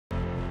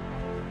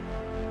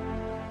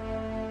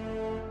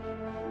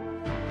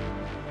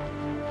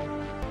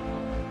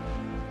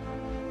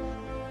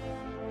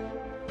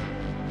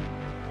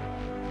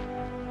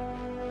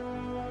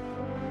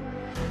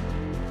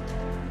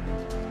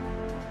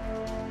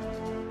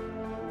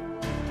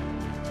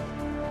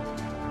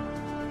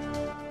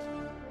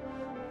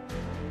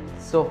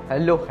So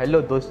hello hello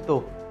दोस्तों,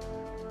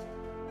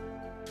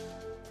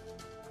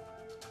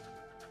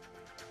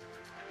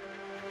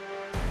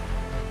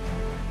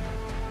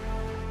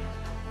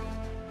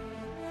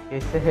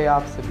 कैसे हैं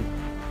आप सभी।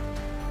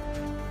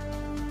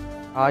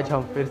 आज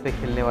हम फिर से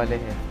खेलने वाले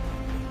हैं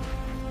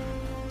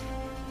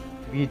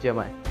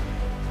BGMI।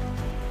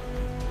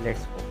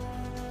 Let's go.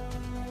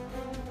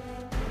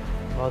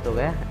 बहुत हो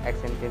गया,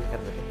 एक्शन चेंज कर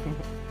देते।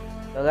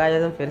 तो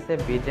गाइस हम फिर से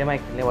BGMI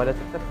खेलने वाले।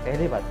 सबसे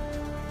पहली बात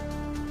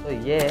तो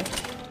ये है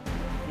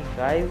कि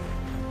गाइस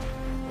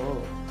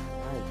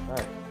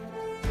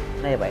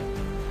नहीं भाई,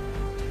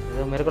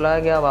 तो मेरे को लगा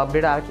कि अब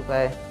अपडेट आ चुका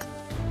है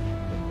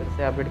तो फिर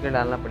से अपडेट कर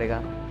डालना पड़ेगा,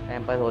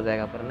 टाइम पास हो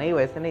जाएगा, पर नहीं,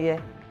 वैसे नहीं है।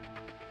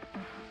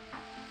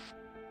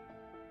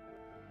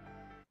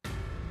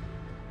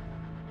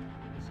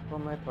 इसको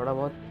मैं थोड़ा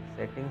बहुत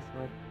सेटिंग्स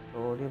में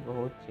थोड़ी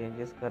बहुत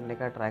चेंजेस करने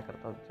का ट्राई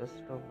करता हूँ।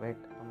 Just wait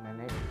a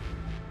minute.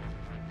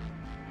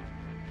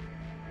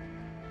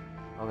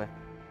 Okay,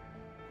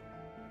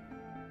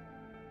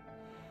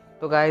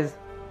 तो गाइज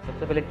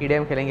सबसे पहले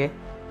TDM खेलेंगे।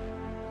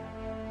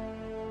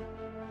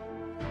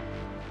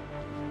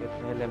 इसके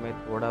पहले मैं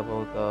थोड़ा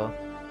बहुत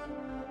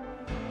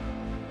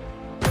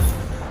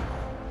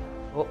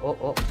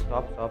ओ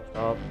स्टॉप स्टॉप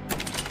स्टॉप।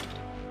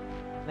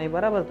 नहीं,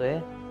 बराबर तो है,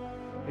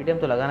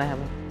 TDM तो लगाना है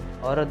हमें,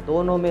 और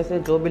दोनों में से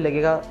जो भी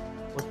लगेगा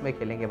उसमें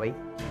खेलेंगे भाई।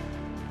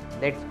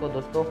 लेट्स गो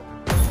दोस्तों।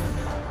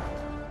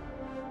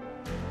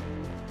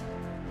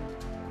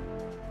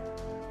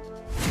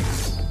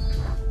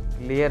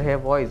 क्लियर है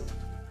वॉइस?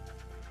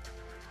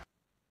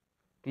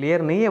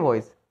 क्लियर नहीं है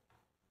voice?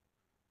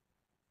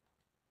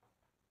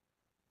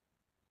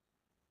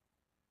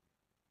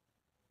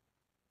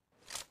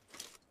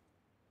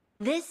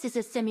 This is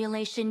a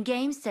simulation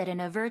game set in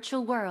a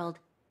virtual world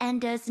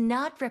and does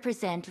not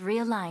represent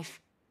real life.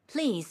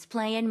 Please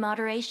play in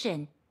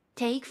moderation,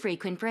 take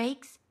frequent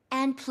breaks,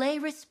 and play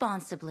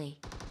responsibly.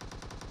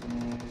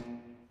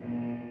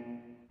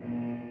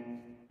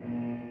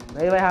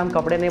 नहीं भाई, हम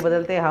कपड़े नहीं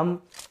बदलते, हम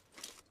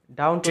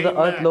डाउन टू द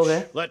अर्थ लोग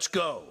हैं। Let's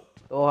go.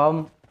 तो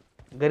हम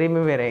गरीबी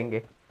में रहेंगे,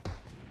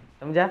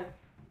 समझा?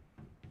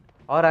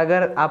 और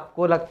अगर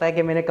आपको लगता है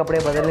कि मैंने कपड़े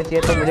बदलने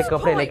चाहिए तो मुझे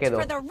कपड़े लेके दो।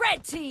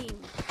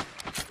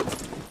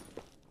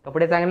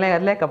 कपडे चांगले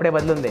घातले, कपडे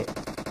बदलून दे,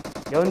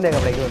 घेऊन दे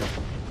कपडे, घेऊन।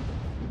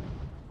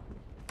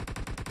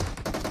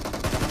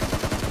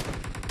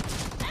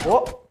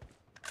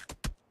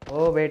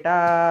 ओ बेटा,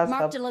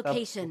 सब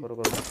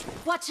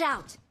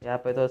यहाँ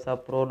पे तो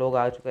सब प्रो लोग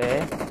आ चुके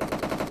हैं।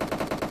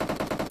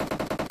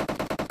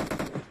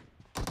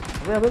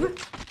 अबे अबे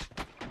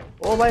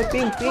ओ भाई,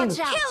 पिंग पिंग।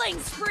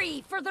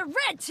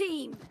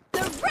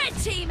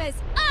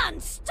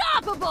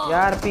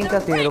 यार पिंग का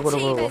सीन, रुको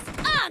रुको रुको,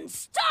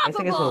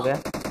 ऐसे कैसे हो गया?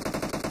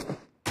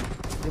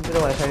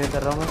 तो वाईफाई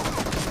कर रहा हूँ मैं।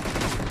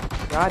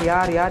 यार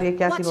यार यार, ये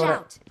क्या सीन हो रहा है?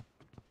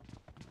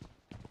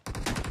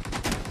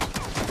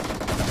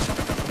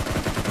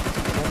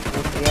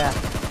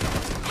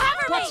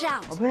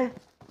 अबे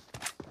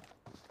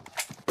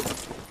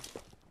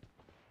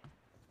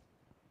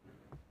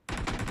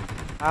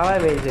हाँ भाई,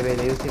 भेज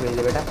दे उसी भेज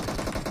दे बेटा।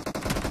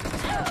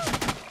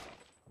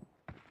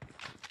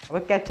 अबे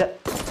क्या चल,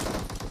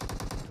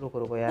 रुको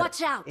रुको यार,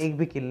 एक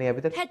भी किल नहीं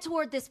अभी तक। Head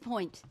toward this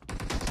point.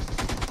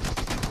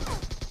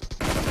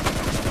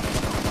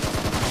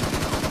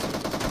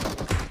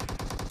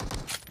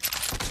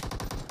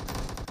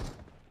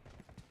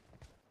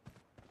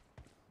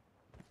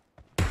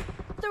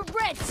 The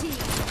red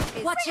team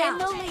is in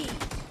the lead.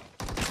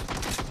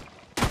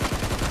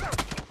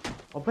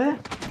 अबे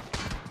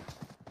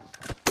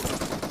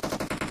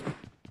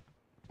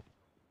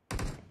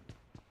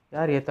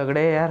यार, ये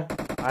तगड़े है यार।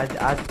 आज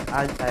आज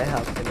आज चाहे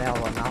हफ्ते में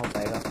ना हो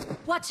पाएगा।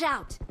 Watch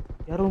out.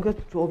 यार उनके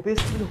 24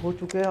 किल हो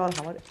चुके हैं और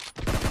हमारे,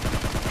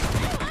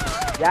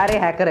 यार ये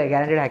हैकर है,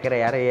 गारंटेड हैकर है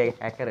यार, ये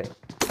हैकर है।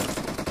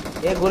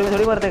 एक गोली में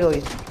थोड़ी मरते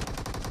कोई।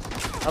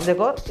 अब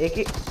देखो एक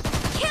ही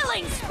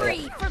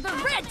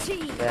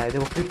यार,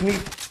 देखो कितनी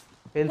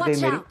हेल्थ गई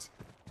मेरी।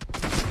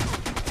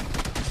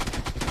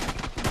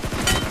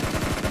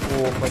 ओ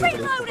बड़ी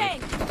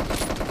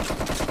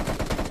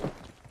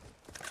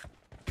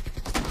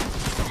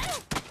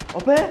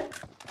अबे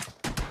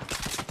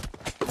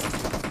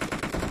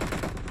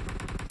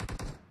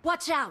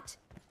Watch out.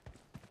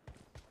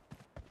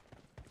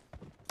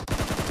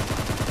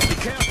 Be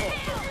careful.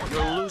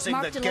 You're losing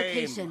Mark the the game.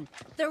 location.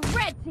 The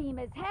red team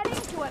is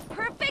heading to a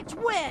perfect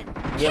win.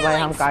 ये भाई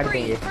हम काट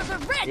देंगे,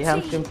 ये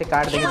हम स्ट्रीम से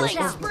काट देंगे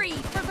दोस्तों।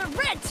 For the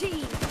red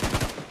team.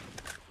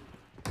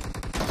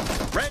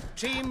 Red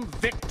team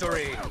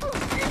victory.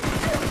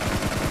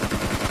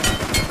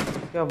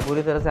 क्या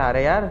बुरी तरह से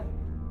हारे यार,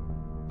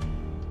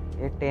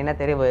 ये टेना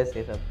तेरी वजह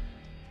से सब।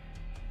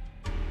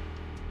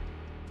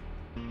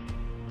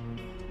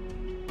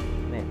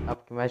 नहीं, अब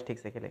की मैच ठीक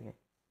से खेलेंगे।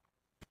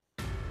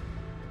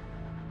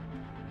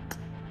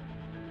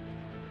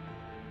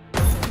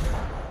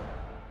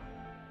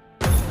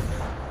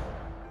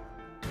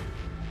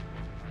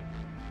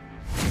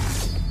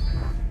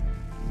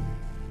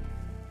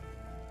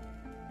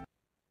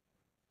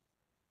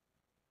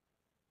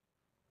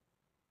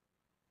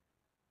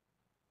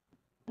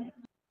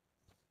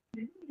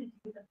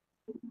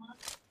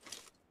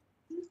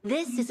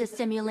 This is a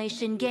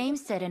simulation game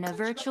set in a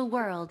virtual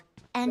world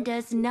and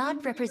does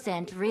not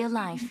represent real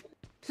life.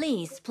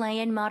 Please play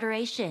in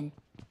moderation,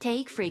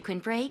 take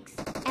frequent breaks,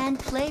 and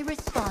play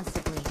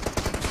responsibly.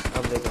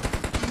 अब देखो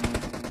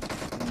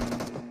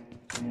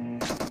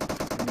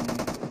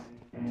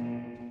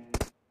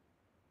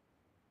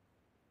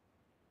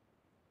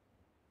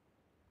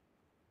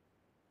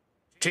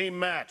Team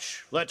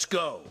match. Let's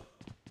go.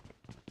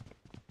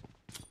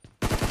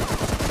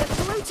 The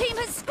blue team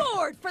has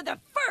scored for the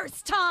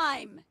first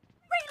time!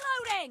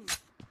 Reloading!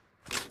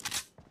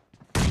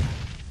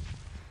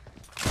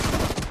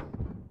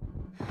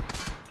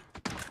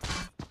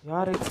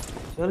 यार एक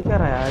चल क्या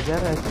रहा है आज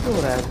यार, ऐसे क्यों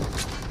हो रहा है आज?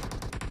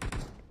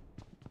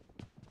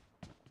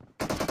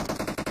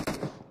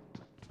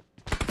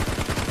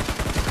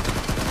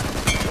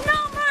 No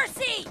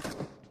mercy!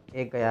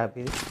 एक गया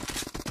अभी।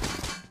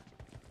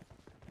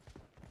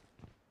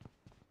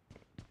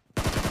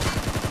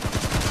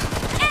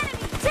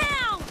 Enemy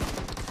down!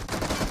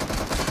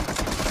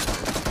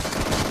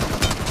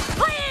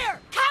 Clear!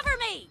 Cover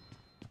me!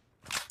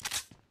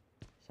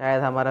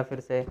 शायद हमारा फिर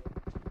से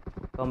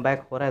कमबैक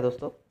हो रहा है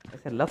दोस्तों,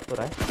 ऐसे लग तो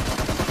रहा है।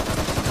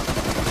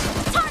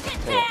 Target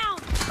down!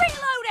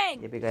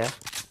 Reloading! ये भी गया।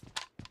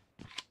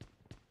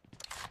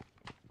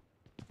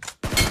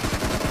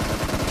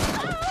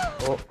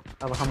 ओ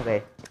अब हम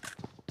गए।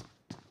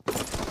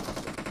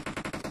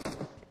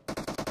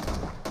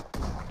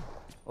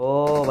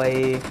 ओ भाई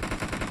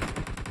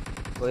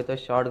कोई तो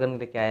शॉटगन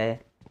लेके आया है।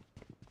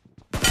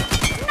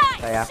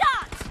 गया। Nice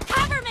shot!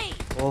 Cover me!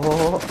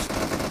 ओहो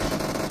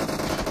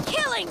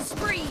Killing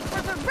spree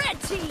for the red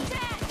team!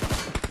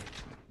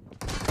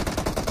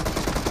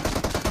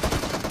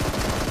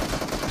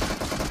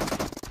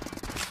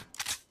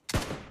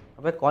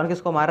 अबे कौन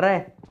किसको मार रहा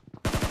है?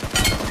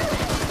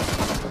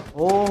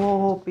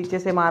 ओहो पीछे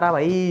से मारा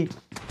भाई।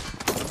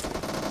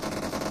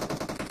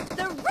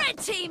 The red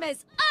team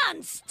is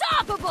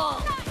unstoppable!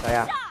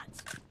 गया। Shot!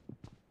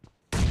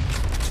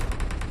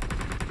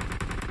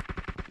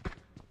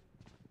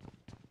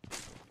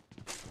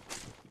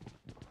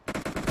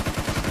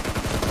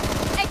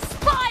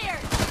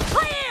 Expired!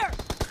 Clear!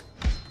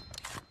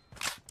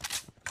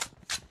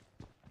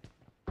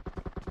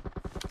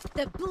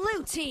 The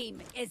blue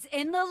team is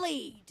in the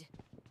lead.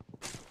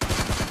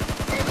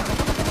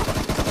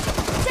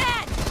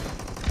 Dead!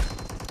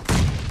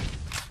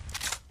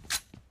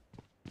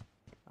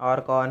 और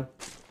कौन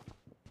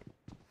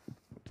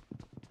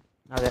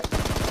आ गया?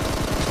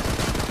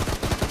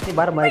 कितनी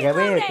बार मर गया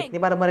बे, कितनी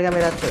बार मर गया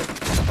मेरा से?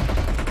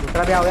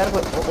 दूसरा भी आओ यार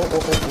कोई। ओ ओ ओ ओ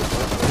ओ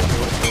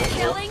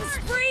Killing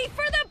spree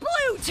for the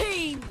blue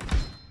team!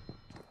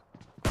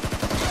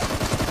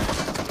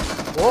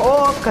 ओ ओ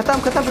खत्म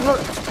खत्म बिल्कुल।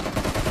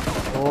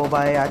 ओ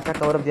भाई अच्छा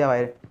कवर अप दिया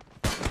भाई।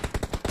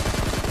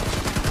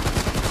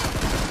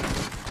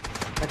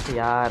 अच्छा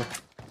यार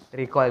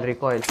रिकॉइल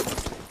रिकॉइल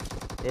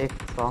एक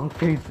सॉन्ग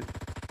प्लीज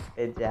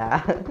जा।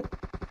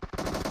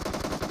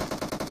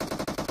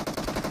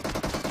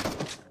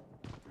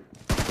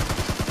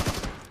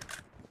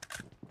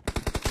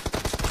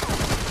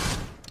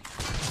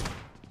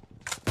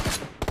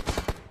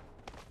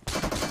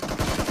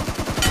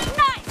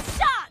 Nice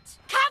shot!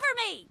 Cover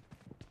me!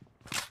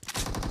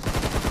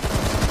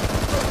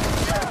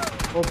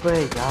 ओ बे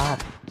यार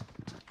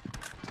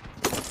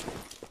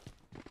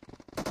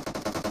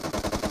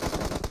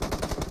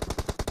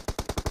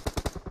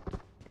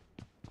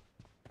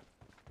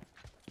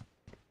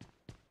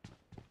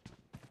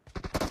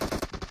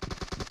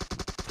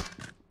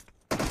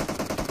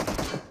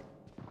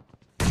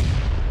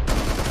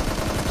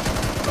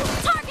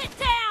Target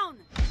down!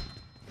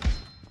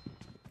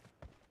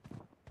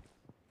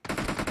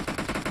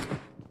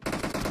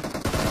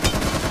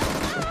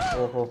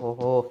 ओ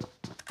हो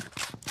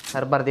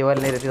हर बार दीवार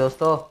नहीं रहती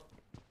दोस्तों,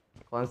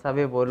 कौन सा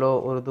भी बोलो,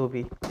 उर्दू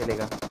भी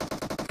चलेगा।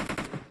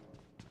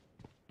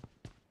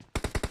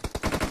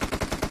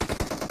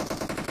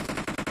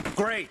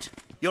 Great.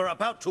 You're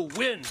about to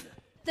win.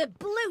 The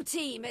blue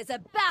team is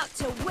about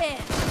to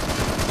win!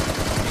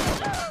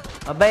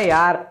 अबे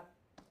यार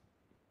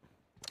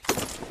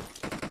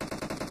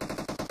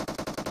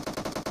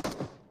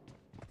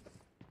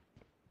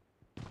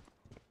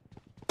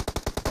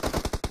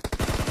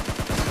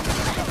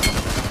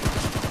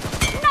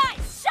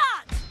Nice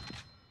shot!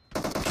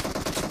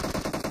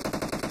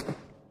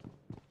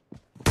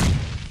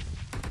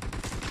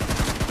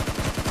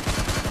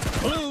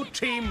 Blue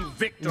team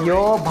victory.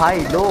 यो भाई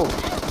लो,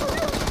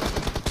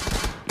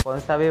 कौन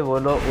सा भी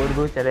बोलो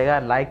उर्दू चलेगा,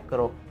 लाइक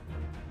करो।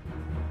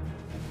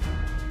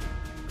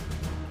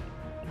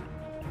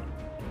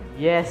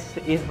 यस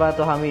इस बार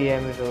तो हम ही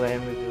MVP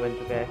बन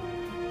चुका है।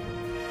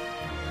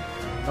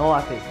 9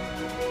 असिस्ट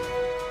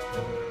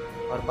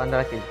और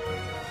 15 किल।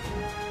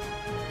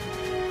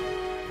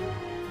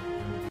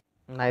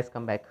 Nice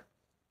comeback.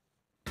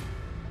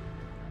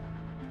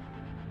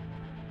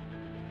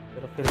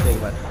 चलो फिर से एक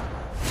बार।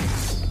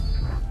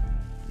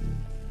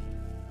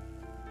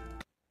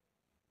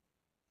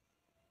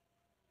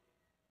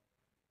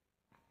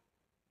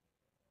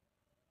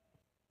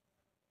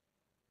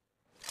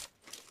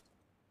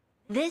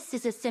 This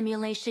is a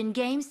simulation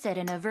game set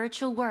in a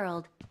virtual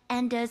world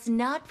and does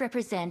not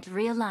represent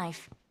real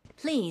life.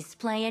 Please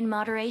play in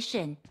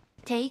moderation,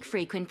 take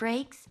frequent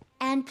breaks,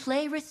 and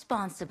play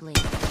responsibly.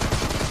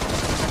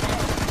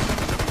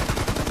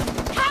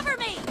 Cover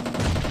me!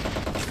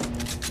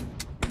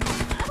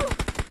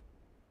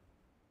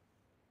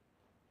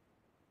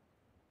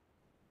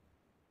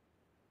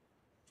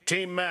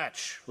 Team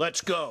match,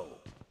 let's go.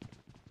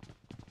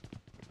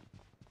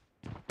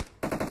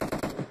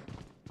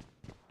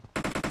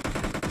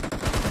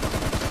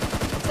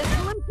 The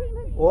blue team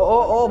has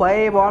ओ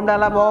भाई bomb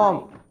डाला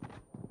bomb.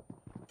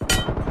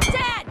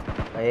 dead!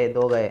 गए,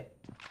 दो गए।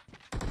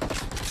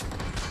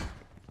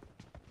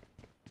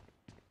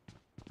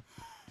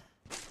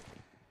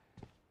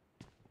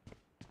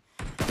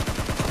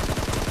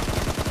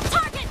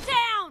 Target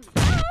down!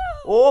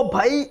 ओ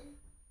भाई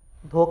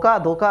धोखा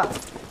धोखा।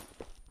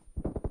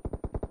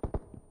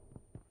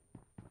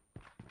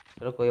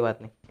 चलो कोई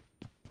बात नहीं।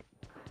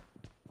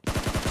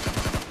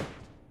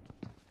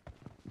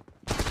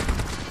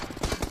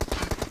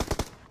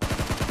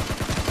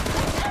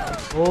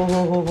 ओ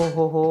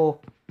हो।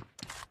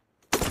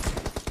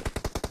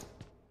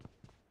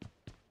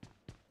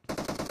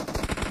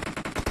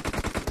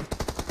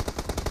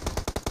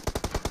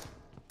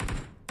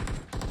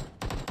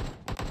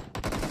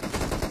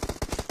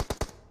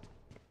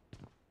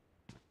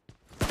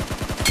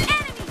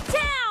 Enemy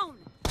down!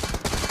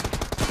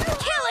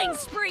 Killing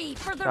spree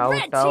for the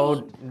red shout out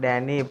team!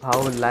 Danny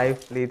भाऊ live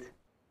please.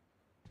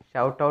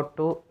 Shout out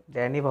to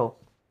Danny भाऊ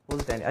फुल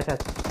डैनी। अच्छा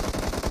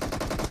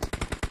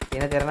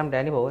तेरा नाम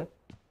डैनी भाऊ है।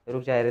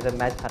 रुक जाए इधर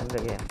मैच हारने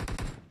लगे हैं।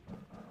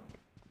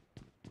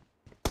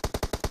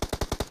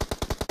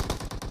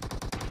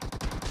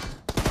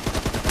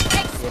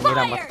 ये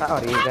मेरा मत्ता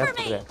और ये Cover गैस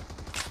me! गया।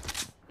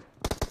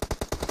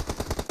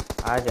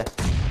 आ जा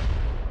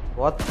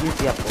बहुत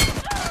ईजी आपको।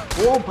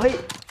 ओ भाई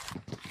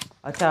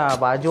अच्छा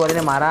बाजू वाले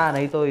ने मारा,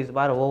 नहीं तो इस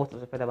बार वो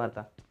सबसे पहले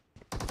मारता।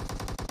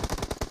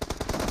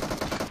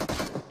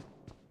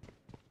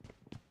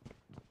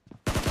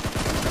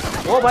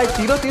 ओ भाई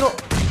तीनों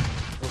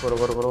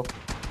रुको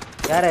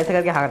यार, ऐसे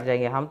करके हार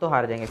जाएंगे हम, तो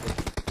हार जाएंगे फिर।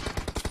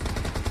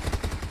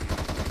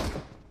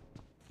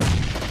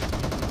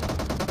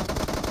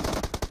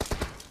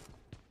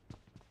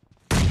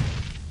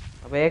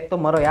 अबे एक तो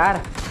मरो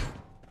यार।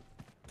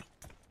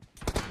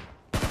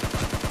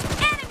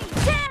 Enemy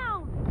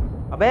down!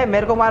 अबे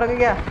मेरे को मारोगे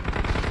क्या?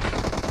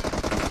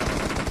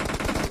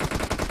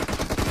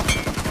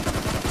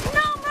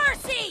 No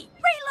mercy!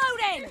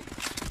 Reloading!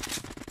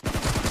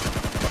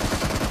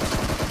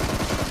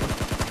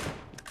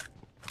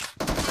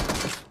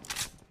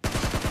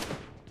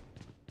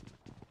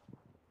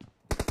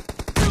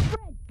 The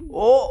red team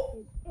O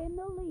is in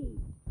the lead.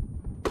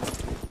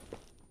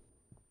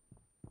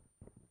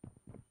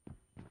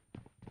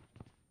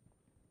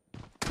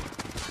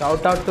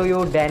 Shout out to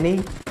you Danny.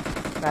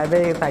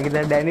 अबे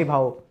सांगितलं डॅनी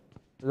भाऊ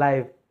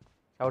live.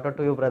 Shout out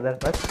to you brother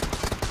बस।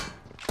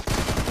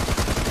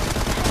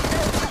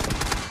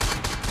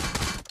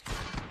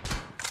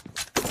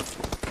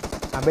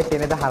 अबे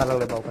त्याने तर हारायला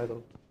लागले भाऊ, काय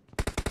करू?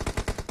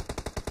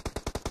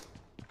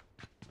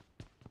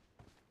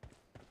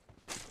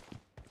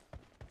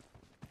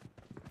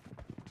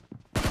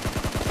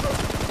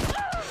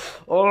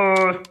 ओ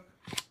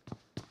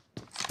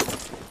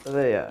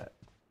अरे यार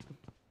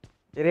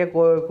ये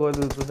कोई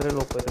दूसरे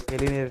लोग को तो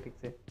खेल ही नहीं रहे ठीक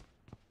से।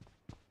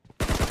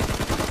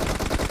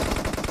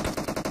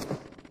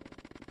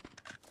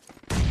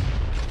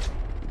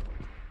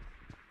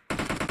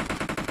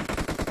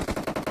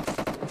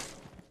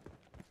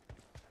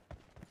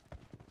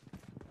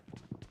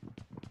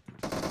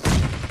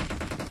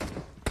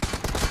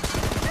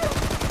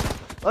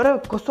 अरे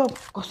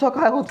कसं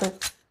काय होत आहे?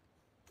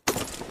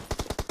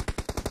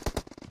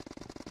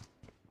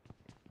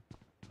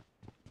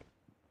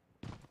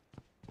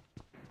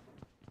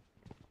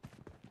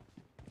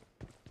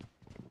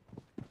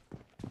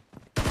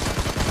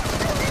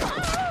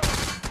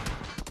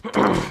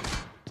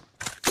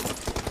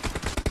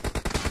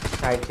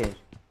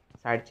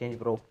 Side change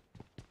bro.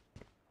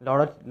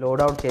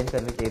 Load out change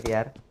करनी चाहिए थी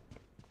यार।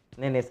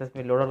 नहीं सच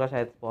में लोड आउट का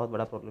शायद बहुत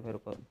बड़ा प्रॉब्लम है।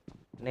 रुको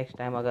नेक्स्ट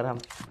टाइम अगर हम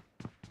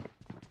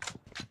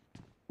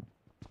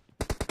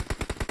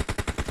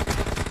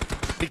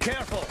Be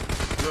careful!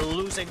 You're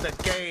losing the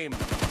game.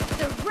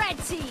 The red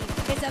team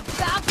is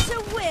about to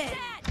win.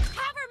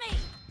 Cover me!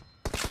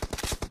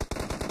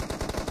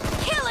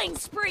 Killing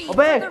spree for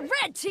अबे the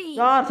red team.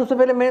 यार सबसे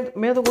पहले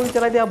मैं तो गोली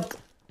चलाई थी। अब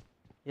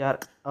यार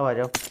अब आ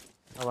जाओ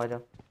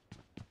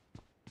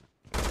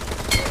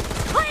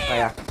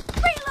Clear. अब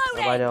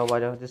Reloading. आ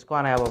जाओ जिसको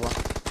आना है बाबा।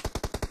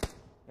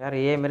 यार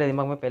ये मेरे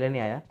दिमाग में पहले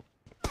नहीं आया।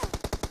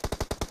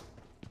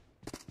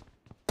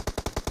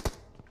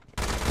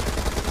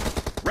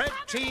 Red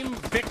team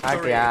हट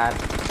victory. यार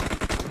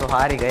तो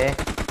हार ही गए।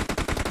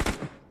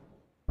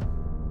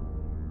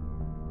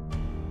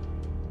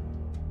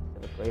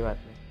 चलो कोई बात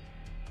नहीं,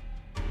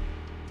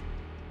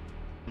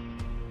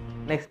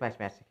 नेक्स्ट मैच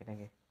से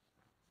खेलेंगे।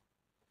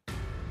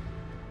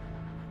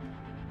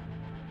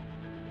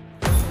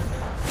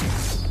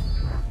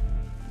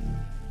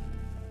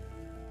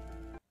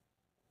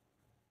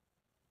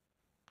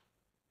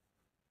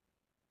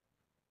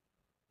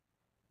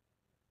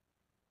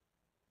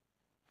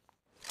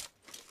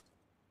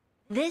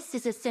 This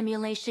is a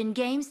simulation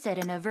game set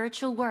in a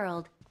virtual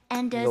world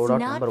and does Loadout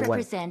not number 1.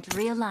 represent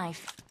real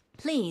life.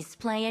 Please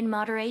play in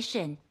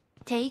moderation.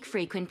 Take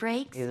frequent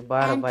breaks इस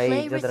बार and भाई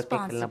play इज्जत रख के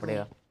खेलना responsibly.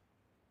 पड़ेगा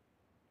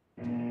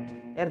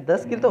यार।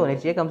 10 किल तो होने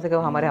चाहिए कम से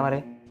कम हमारे हर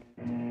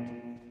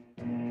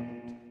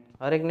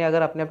एक ने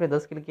अगर अपने अपने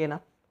 10 किल किए ना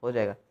हो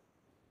जाएगा।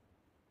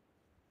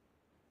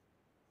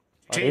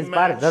 और इस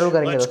बार जरूर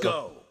करेंगे दोस्तों।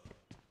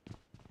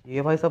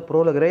 ये भाई सब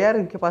प्रो लग रहे हैं यार।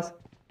 इनके पास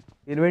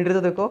इन्वेंटरी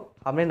तो देखो,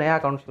 हमने नया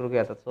अकाउंट शुरू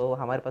किया था तो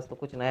हमारे पास तो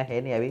कुछ नया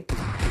है नहीं अभी।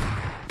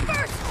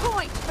 First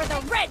point for the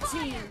red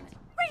team.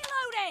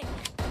 Reloading.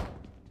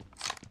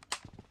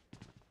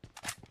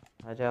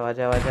 आजा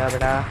आजा आजा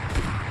बेटा।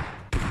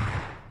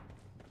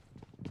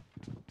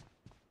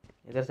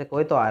 इधर से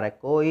कोई तो आ रहा है,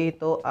 कोई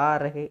तो आ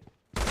रहे।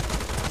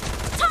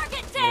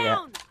 Target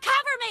down.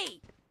 Cover me.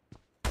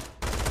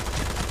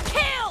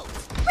 Killed.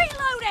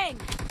 Reloading.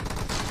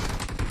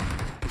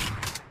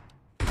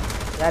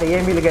 यार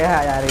ये मिल गया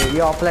है यार, ये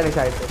ऑफलाइन है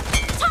शायद से।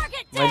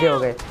 Target मजे हो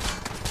down. गए।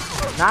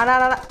 ना ना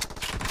ना ना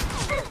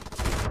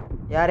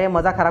यार, ये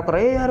मजा खराब कर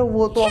रहा है यार।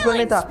 वो तो ऑफलाइन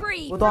नहीं था,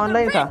 वो तो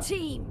ऑनलाइन था।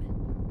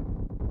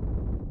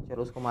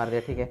 चलो उसको मार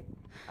दिया, ठीक है।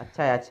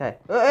 अच्छा है अच्छा है।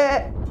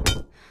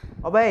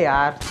 अबे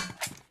यार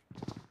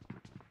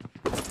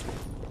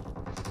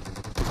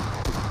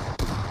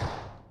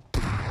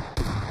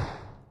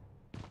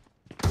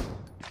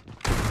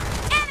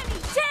Enemy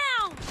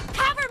down.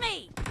 Cover me.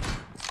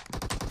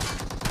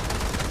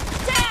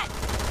 Dead.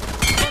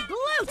 The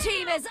blue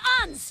team is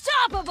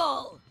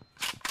unstoppable.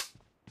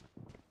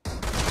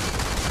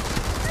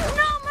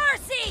 No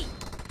mercy.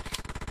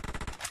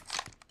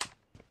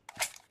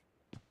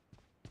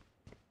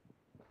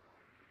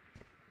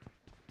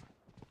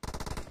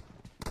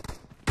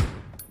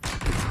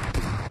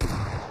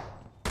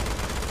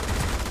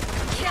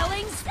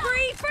 Killing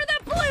spree for the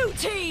blue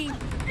team.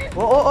 ओ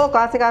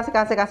कहाँ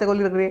से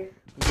गोली लग रही है?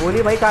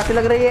 गोली भाई कहाँ से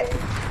लग रही है?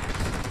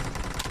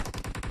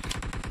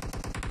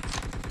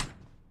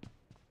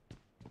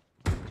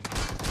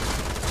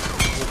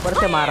 ऊपर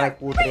से मार रहा है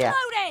कूद रहा।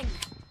 Reloading.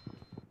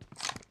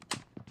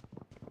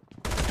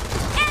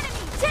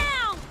 Enemy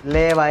down.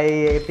 ले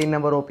भाई 3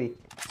 number OP.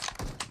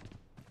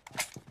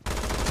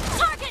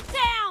 Target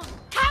down.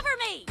 Cover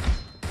me.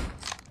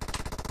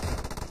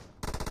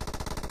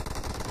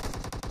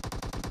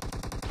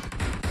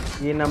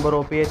 3 number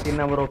OP है, 3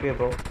 नंबर ओपी है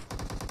ब्रो।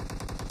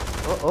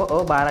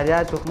 ओ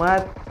 12,000 चुप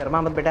मत, शर्मा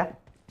मत बेटा।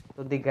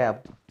 तो दिख गया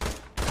अब।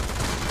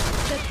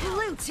 The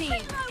blue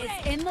team is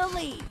in the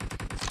lead.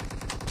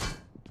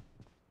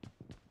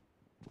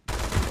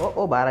 O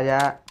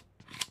 12,000।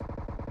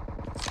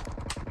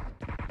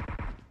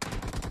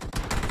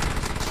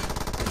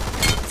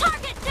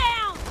 Target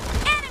down.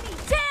 Enemy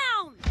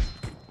down.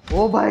 ओ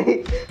भाई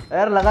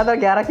यार लगातार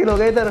 11 किल हो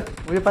गए इधर,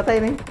 मुझे पता ही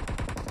नहीं।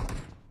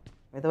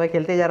 मैं तो भाई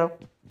खेलते जा रहा हूँ।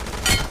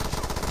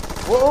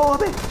 ओ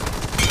अबे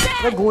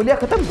गोलियां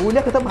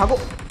खत्म भागो।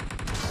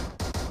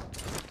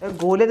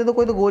 गोलियां दे दो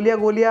कोई तो,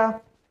 गोलियां।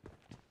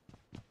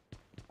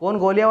 कौन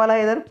गोलियां वाला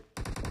है इधर?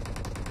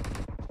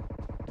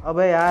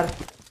 अबे यार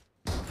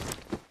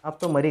अब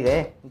तो मर ही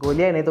गए।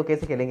 गोलियां नहीं तो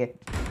कैसे खेलेंगे?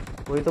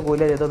 कोई तो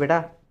गोलियां दे दो बेटा।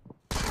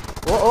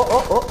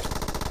 ओ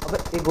अबे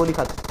एक गोली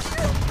खा।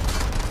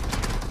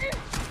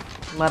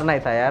 मरना ही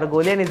था यार,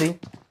 गोलियां नहीं दी।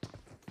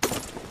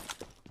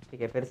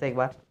 ठीक है फिर से एक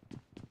बार।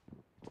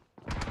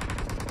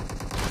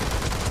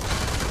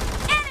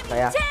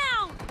 गया।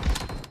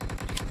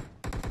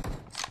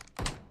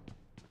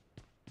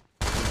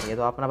 ये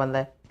तो अपना बंदा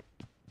है।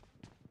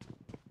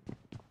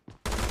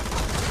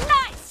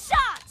 Nice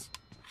shot.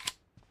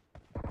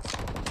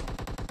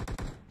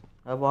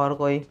 अब और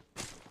कोई?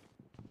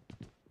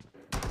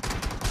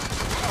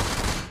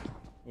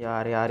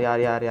 यार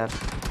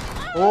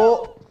ओ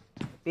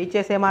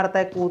पीछे से मारता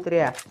है कूद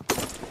रहा।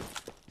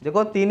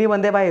 देखो 3 ही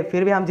बंदे भाई,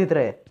 फिर भी हम जीत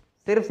रहे हैं।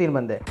 सिर्फ 3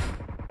 बंदे।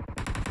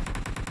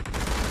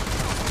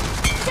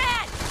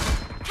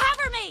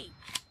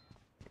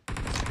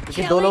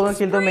 क्योंकि 2 लोगों की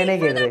किल तो मैंने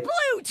गिर रहे।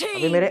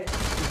 अभी मेरे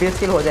 20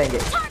 किल हो जाएंगे।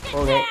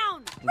 हो गए।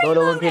 2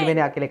 लोगों की किल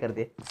मैंने अकेले कर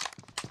दिए।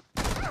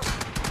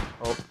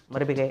 ओ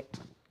मर भी गए।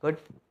 Good,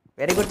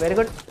 very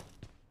good.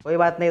 कोई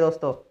बात नहीं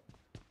दोस्तों।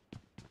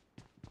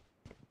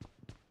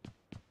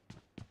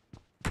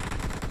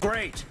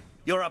 Great!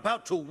 You're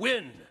about to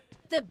win!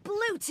 The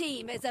blue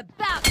team is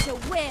about to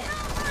win.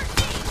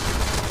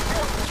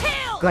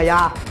 Kill. गया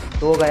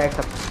 2 गया एक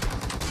सब।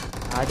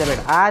 आजा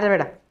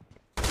बेटा।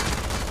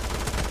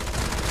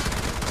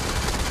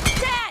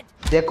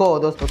 देखो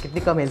दोस्तों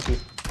कितनी कम हेल्थ थी।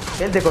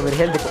 हेल्थ देखो मेरी,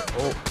 हेल्थ देखो।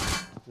 ओ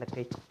लग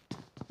गई।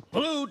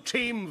 Blue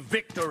team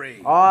victory!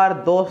 और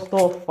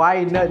दोस्तों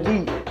फाइनली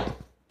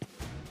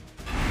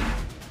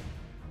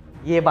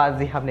ये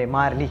बाजी हमने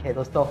मार ली है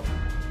दोस्तों।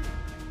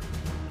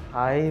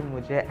 भाई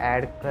मुझे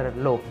ऐड कर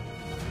लो।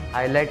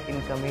 हाईलाइट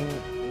इनकमिंग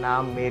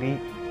नाम मेरी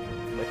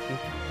बच्ची।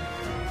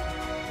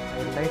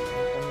 हाईलाइट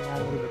इनकमिंग नाम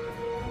मेरी बच्ची।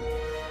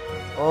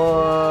 ओ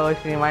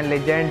श्रीमान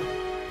लेजेंड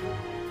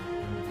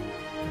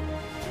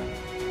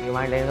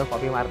तो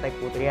कॉपी मारता है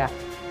कूद गया।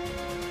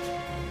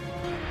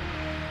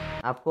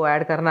 आपको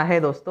ऐड करना है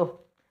दोस्तों,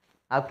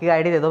 आपकी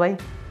आईडी दे दो भाई।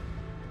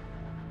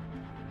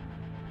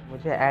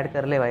 मुझे ऐड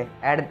कर ले भाई,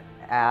 ऐड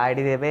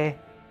आईडी दे बे।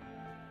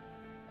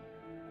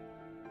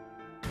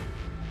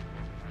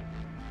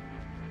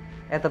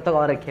 तब तक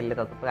और एक खेल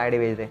लेता, तब तक आईडी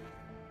भेज दे।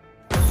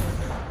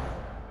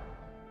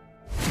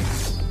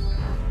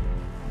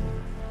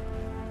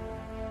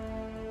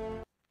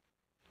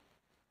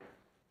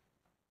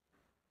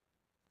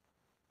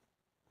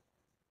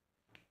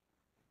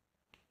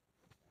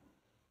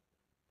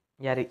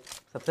 यार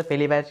सबसे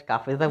पहली मैच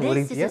काफी ज्यादा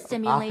बुरी थी,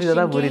 काफी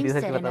ज्यादा बुरी थी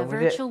सच बताऊं।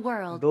 मुझे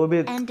दो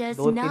तीन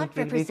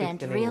किल भी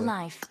किसके नहीं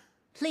हुए।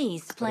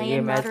 Please play ये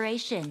in मैच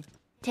moderation.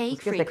 Take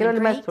उसके सेकंड frequent वाली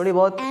मैच breaks थोड़ी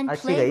बहुत and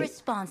अच्छी play गई, और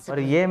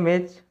responsibly. ये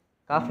मैच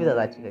काफी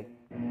ज्यादा अच्छी गई।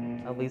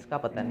 अब इसका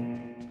पता नहीं।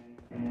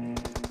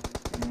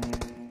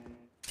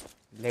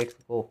 Let's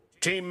go.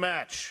 Team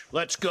match.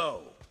 Let's go.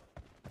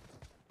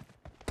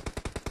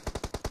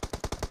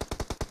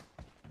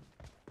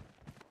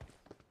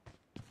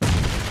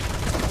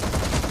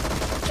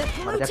 The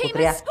blue जा team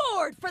कुतरिया। has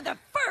scored for the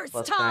first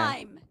First time.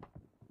 time.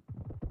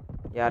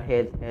 यार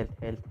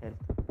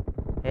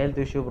हेल्थ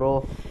इशू ब्रो।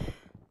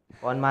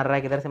 कौन मार रहा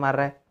है, किधर से मार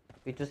रहा है?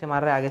 पीछे से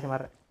मार रहा है, आगे से मार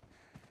रहा है?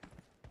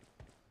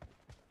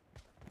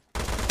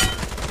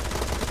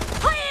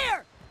 Clear.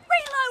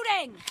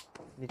 Reloading.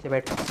 नीचे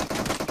बैठ।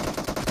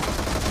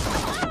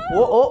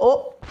 ओ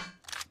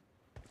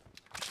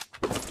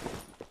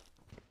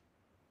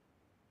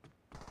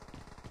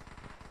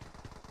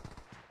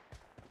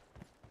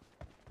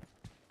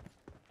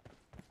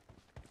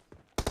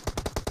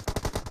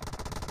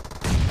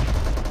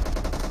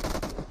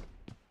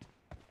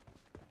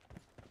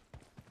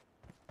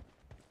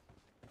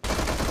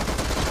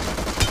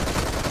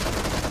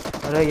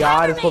अरे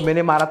यार इसको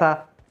मैंने मारा था,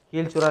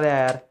 किल चुरा लिया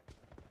यार।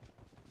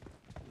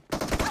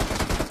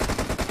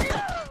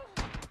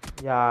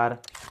 यार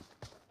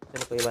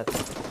चलो कोई बात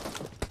नहीं।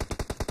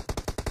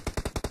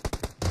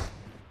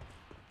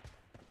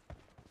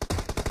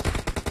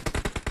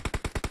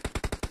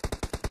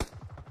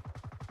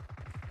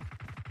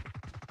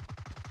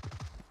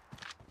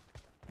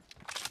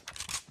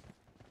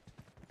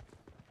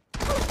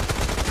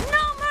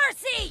 No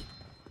mercy.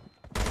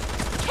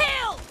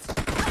 Killed.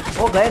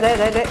 ओ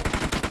गए।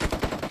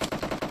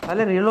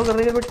 साले रीलोड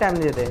करने के भी टाइम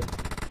नहीं देते।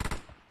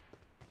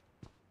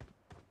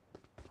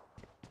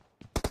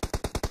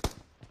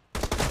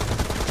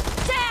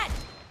 Dead.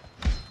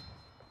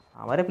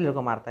 हमारे प्लेयर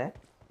को मारता है।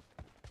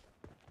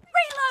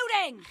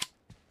 Reloading.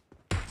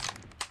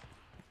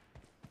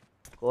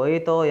 कोई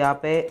तो यहाँ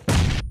पे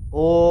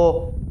ओ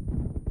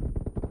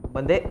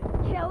बंदे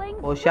Killing.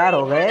 होशियार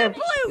हो गए, for the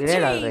blue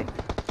ग्रेनेड डाल रहे। team.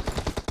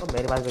 तो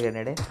मेरे पास भी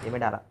ग्रेनेड है, ये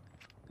मैं डाला।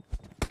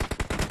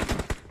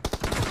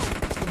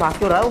 भाग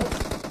क्यों रहा हूँ?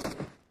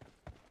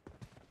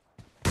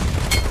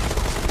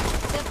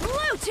 The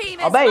blue team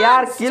is अबे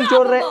यार किल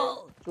चोर रहे,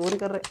 unstoppable. चोरी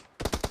कर रहे।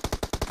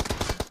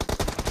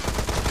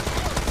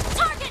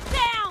 Target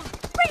down.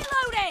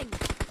 Reloading.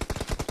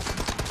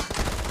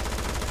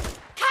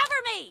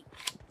 Cover me.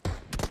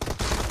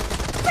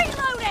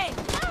 Reloading.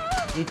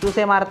 पीछू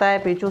से मारता है,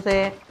 पीछू से।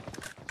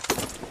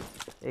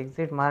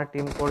 एग्जिट मार,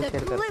 टीम कोड The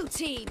शेयर कर। blue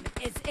team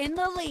is in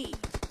the lead.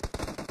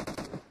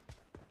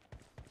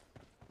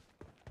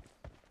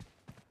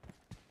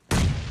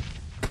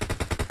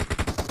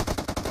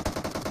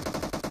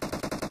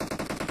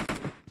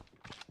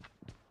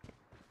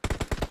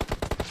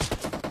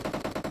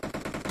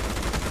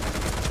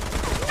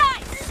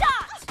 Nice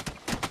shot.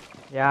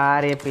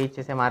 यार ये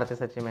पीछे से मारते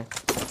सच्ची में।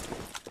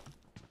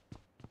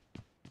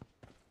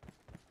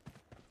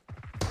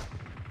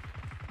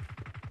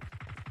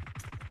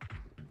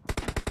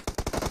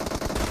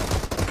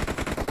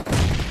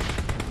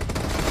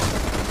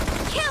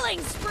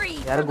 Killing spree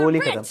यार for the गोली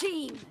red खत्म।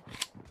 team.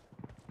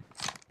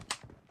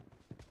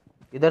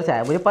 इधर से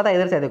आया, मुझे पता है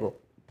इधर से आया, देखो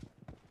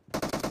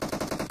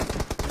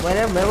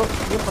मेरे को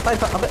ये पता है।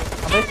 अबे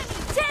Enemy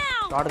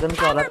down. शॉटगन की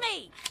Cover औलाद। me.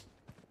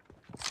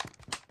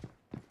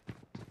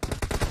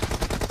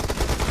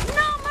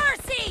 No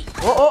mercy.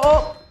 ओ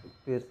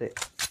फिर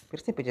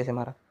से पीछे से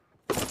मारा।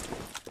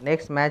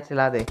 नेक्स्ट मैच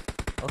चला दे।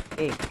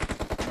 Okay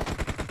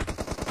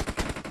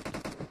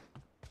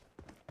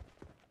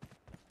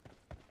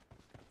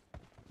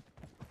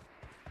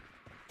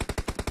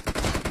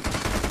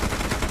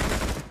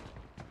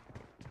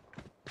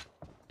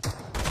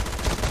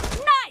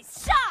Nice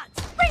shot.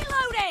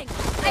 Reloading.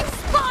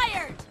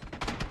 Expired.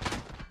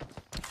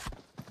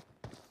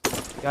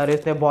 यार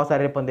इसने बहुत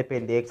सारे बंदे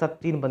पेल दिए, एक साथ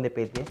 3 बंदे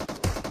पेल दिए।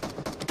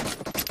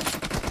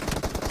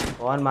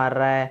 कौन मार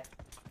रहा है?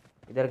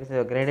 इधर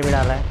किसी ग्रेनेड भी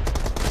डाला है।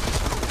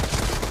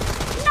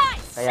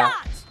 Nice या।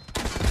 shot.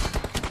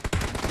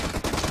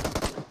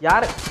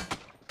 यार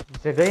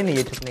जगह ही नहीं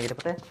है छुपने के लिए,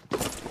 पता है।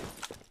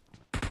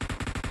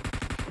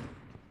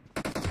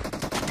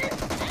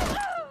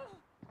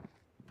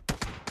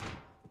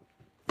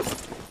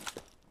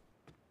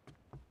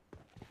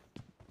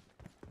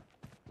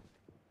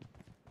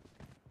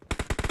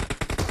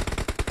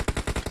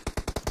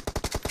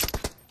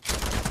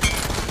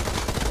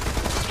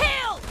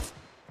 Killed.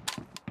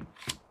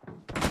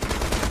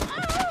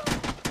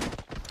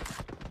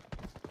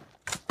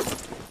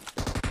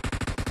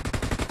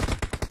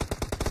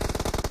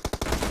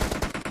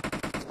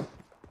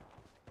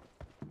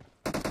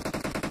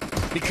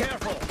 Be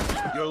careful.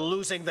 You're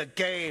losing the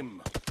game.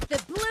 The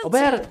blue अबे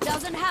यार team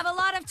doesn't have a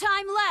lot of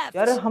time left.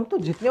 यार हम तो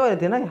जीतने वाले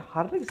थे ना,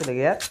 हारने कैसे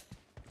लगे यार।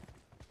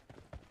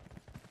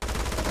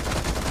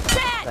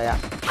 गया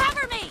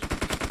Cover me.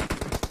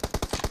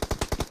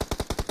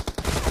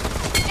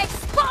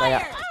 गया।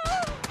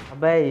 Expired.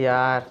 अबे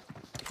यार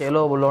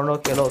खेलो बोलोनो,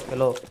 खेलो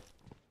खेलो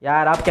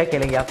यार। आप क्या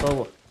खेलेंगे आप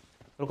तो।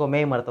 रुको मैं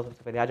ही मरता हूँ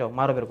सबसे पहले, आ जाओ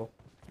मारो मेरे को।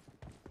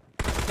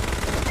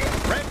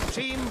 Red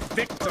team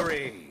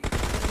victory.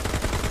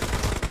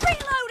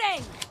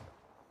 Reloading.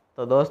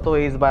 तो दोस्तों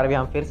इस बार भी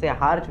हम फिर से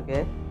हार चुके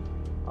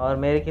हैं और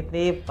मेरे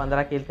कितनी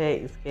 15 किल थे,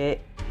 इसके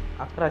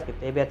 11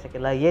 कितने भी अच्छा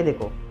खेला। ये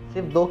देखो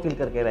सिर्फ 2 किल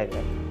करके रह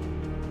गए।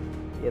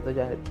 ये तो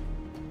जाहिर,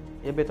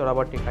 ये भी थोड़ा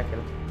बहुत ठीक ठाक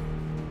खेला।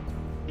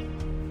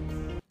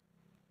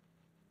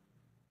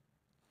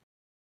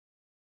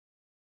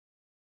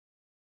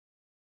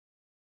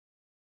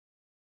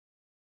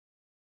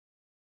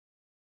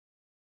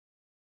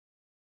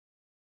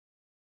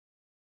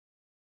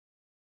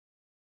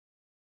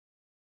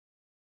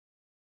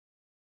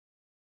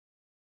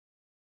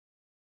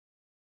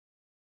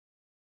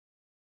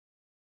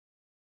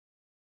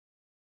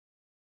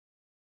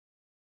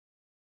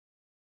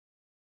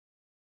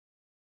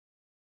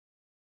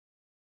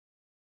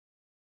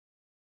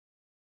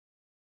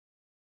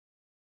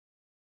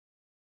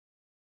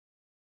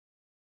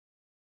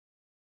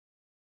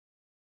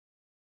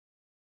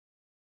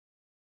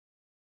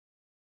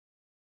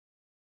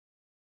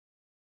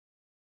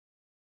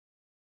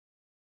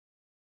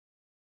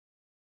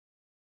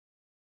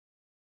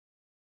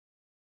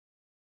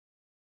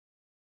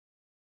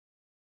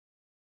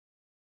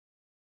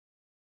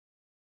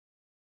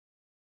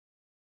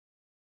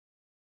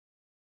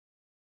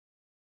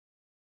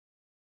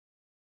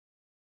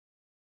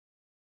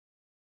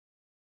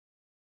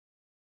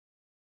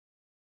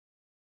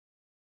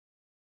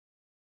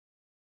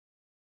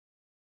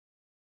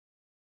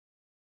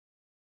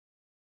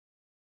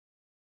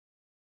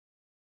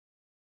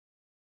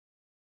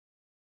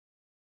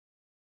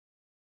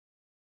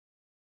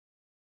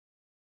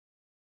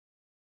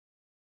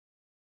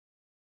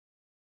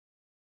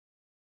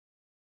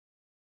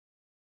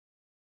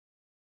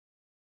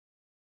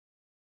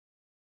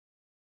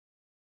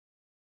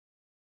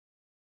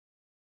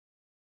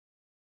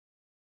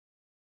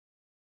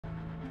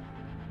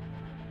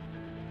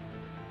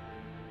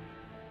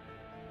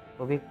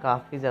 वो भी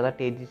काफ़ी ज़्यादा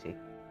तेज़ी से,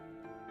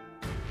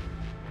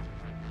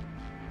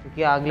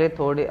 क्योंकि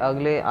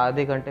अगले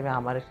आधे घंटे में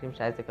हमारी स्ट्रीम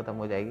शायद से ख़त्म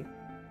हो जाएगी,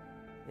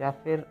 या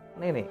फिर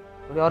नहीं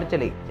थोड़ी और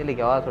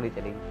चलेगी और थोड़ी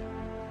चलेगी।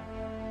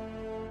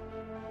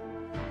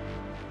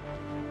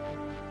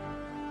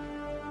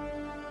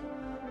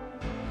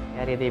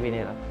 यार ये दे भी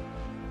नहीं रहा।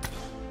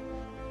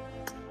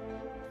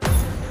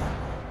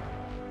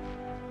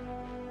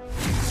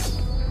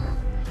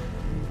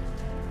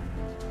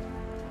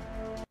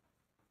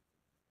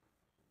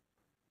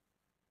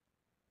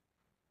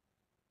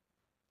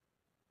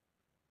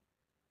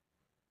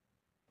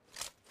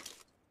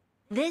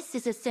 This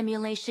is a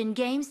simulation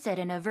game set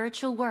in a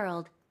virtual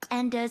world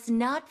and does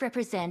not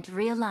represent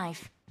real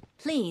life.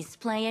 Please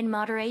play in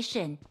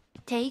moderation,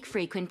 take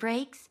frequent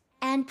breaks,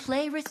 and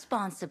play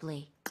responsibly.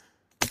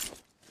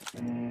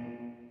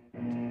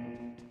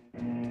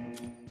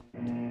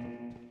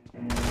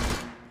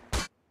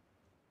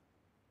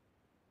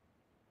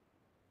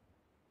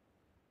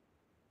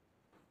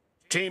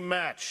 Team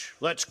match.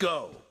 Let's go.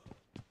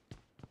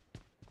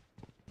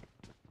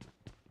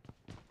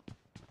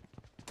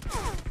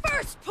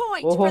 First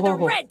point Oh, for oh, the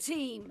oh, oh. red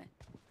team.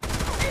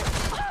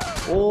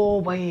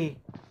 ओ भाई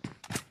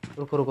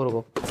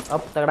रुको,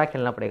 अब तगड़ा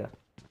खेलना पड़ेगा।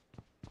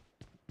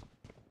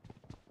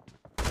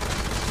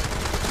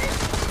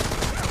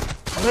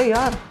 अरे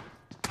यार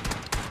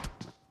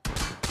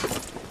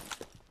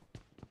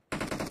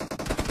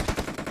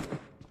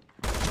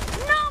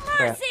No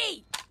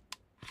mercy.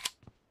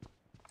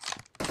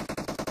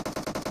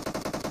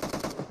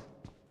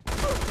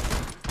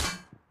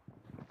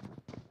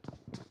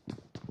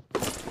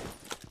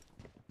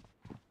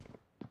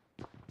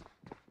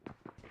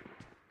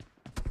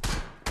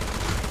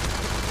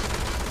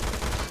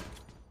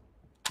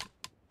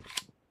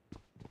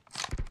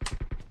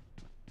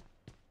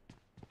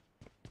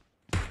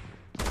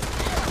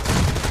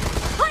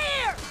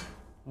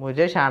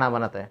 मुझे शाना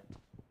बनाता है।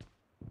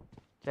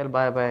 चल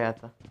बाय बाय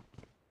आता।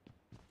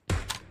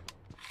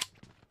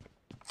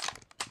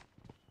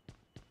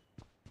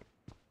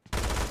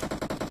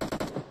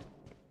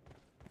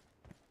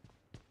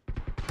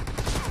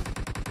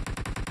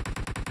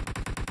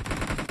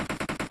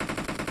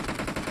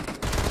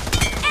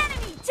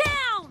 Enemy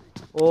down.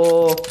 ओ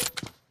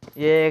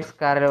ये एक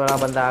स्कारले वाला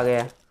बंदा आ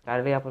गया।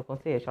 स्कारले यहाँ पर कौन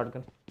सी है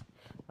शॉटगन?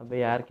 अबे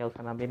यार क्या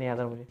उसका नाम भी नहीं याद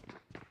आ रहा मुझे।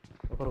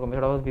 रुको मैं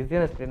थोड़ा बहुत बिजी है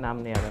ना इसलिए नाम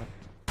नहीं याद आ रहा।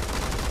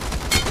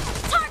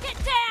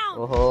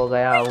 ओहो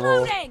गया वो,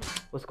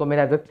 उसको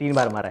मैंने अभी 3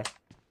 बार मारा है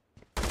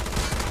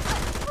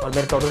और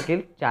मेरे टोटल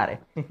किल 4 है।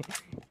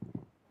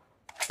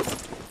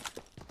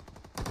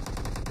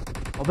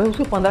 अबे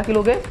उसके 15 किल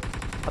हो गए।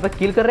 अबे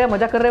किल कर रहे हैं,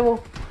 मजा कर रहे हैं वो।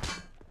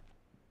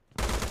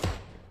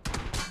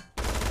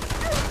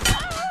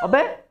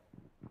 अबे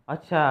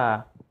अच्छा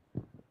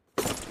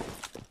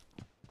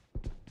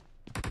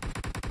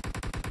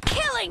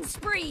Killing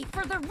spree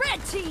for the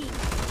red team.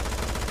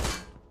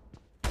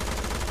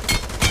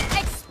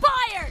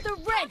 Expired. The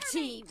red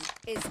team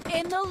is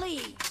in the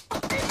lead.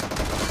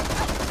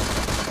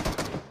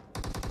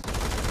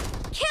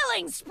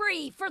 Killing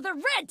spree for the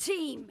red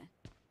team.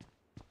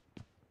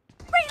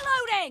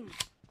 Reloading.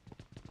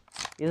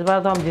 इस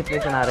बार तो हम जीतने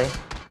से ना रहे,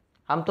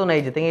 हम तो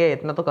नहीं जीतेंगे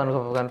इतना तो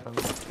कन्फर्म।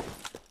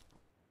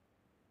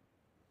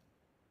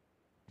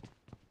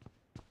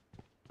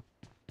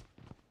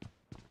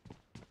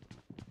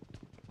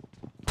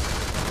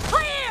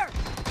 Clear.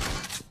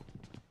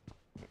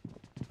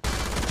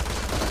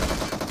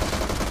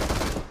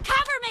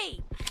 Cover me.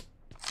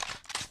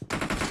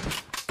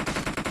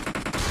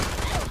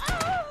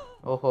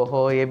 ओहो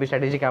ये भी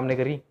स्ट्रेटेजी काम नहीं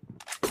करी।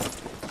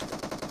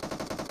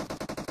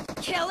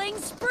 Killing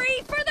spree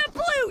for the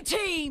blue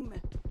team.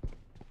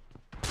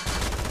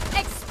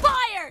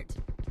 Expired.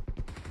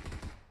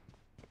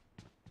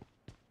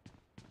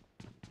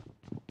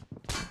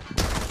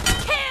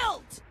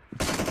 Killed.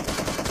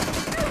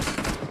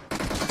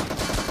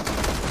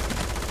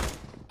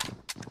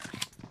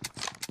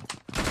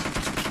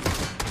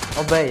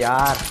 अबे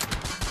यार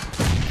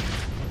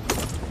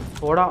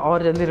थोड़ा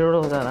और जल्दी रिलोड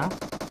होता ना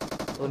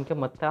तो उनके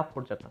मत्था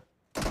फूट जाता,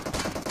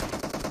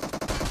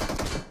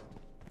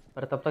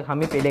 पर तब तक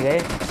हम ही पहले गए।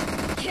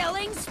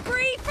 Killing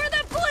spree for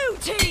the blue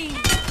team.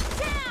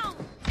 Down.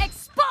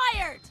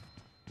 Expired.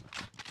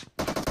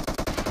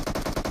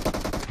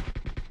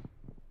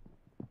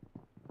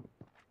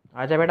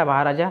 आजा बेटा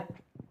बाहर आजा।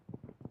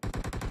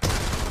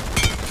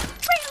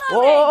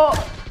 ओ Reloading.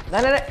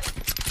 नहीं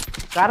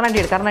कार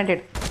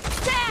 98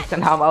 Dead. इसका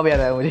नाम अब याद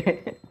आया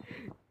मुझे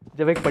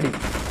जब एक पड़ी।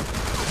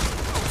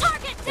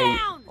 Target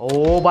down.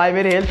 ओ भाई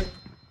मेरी हेल्थ,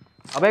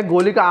 अबे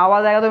गोली का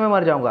आवाज आएगा तो मैं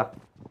मर जाऊंगा।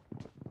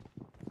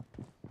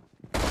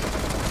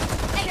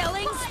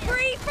 Killing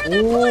spree for the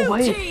O blue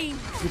भाई team.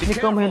 इतनी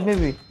कम हेल्थ में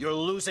भी।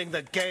 You're losing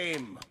the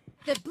game.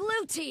 The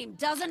blue team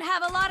doesn't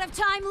have a lot of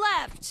time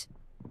left.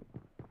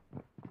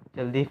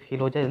 जल्दी हील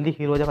हो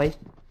जा भाई।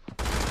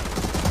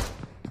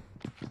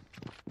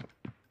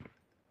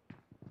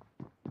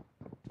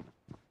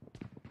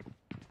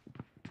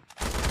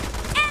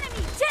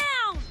 Enemy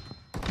down.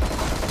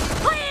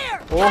 Clear.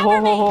 ओ Cover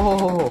me.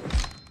 हो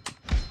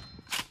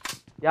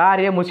यार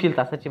ये मुश्किल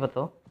था सच्ची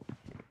बताओ।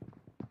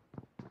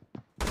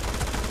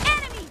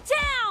 Enemy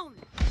down.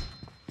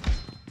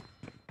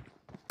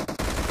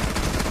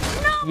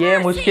 No ये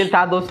mercy. मुश्किल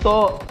था दोस्तों,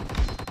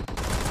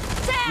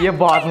 Dead. ये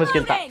बहुत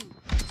मुश्किल था। Reloading.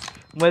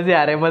 मजे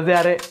आ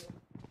रहे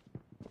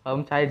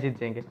हम शायद जीत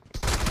जाएंगे।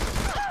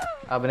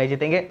 अब नहीं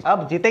जीतेंगे,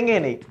 अब जीतेंगे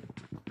नहीं,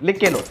 लिख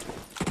के लो।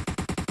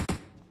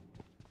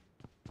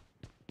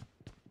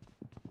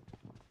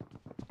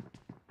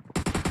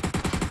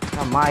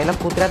 मायला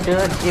कुत्र्यात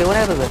जेवण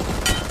आहे तुझं।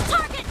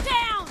 Target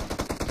down.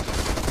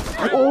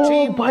 Red ओ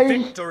team भाई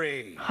victory.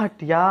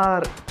 हट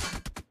यार,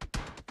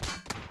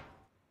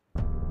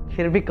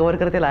 फिर भी कवर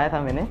करते लाया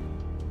था मैंने।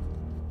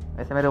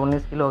 वैसे मेरे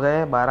 19 किल हो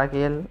गए, 12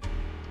 किल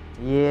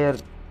ये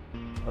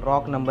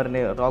रॉक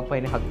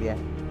भाई ने हक दिया है।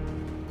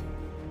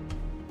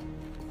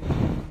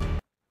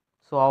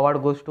 सो अवार्ड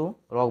गोज टू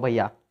रॉक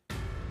भैया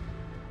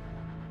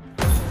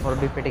फॉर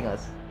डिफीटिंग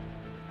अस।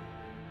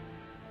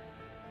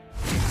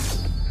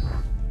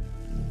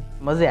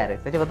 मजे आ रहे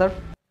सच्ची बताओ,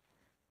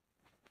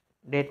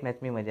 डेट मैच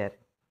में मजे आ रहे।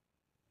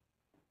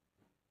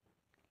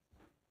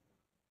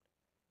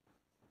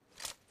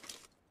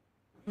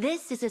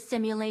 This is a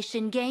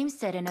simulation game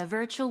set in a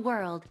virtual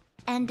world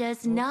and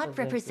does not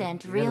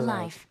represent real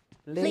life.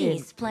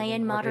 Please play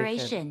in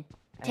moderation,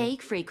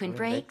 take frequent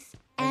breaks,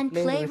 and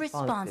play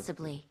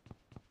responsibly.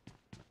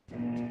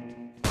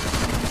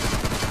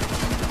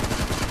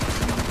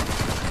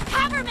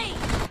 Cover me.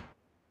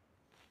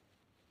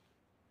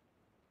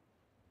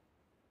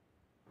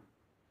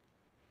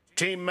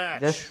 Team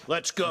match.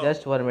 Let's go.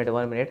 Just 1 minute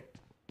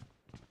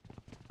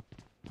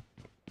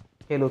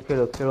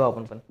खेलो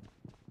अपन पण।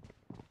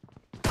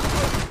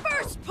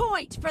 First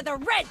point for the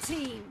red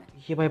team.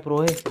 ये भाई pro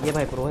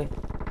है।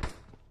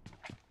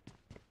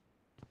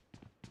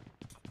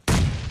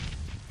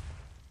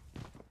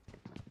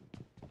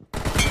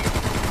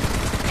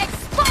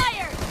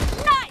 Expired.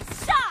 Nice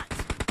shot.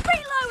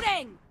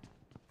 Reloading.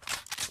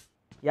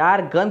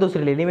 यार gun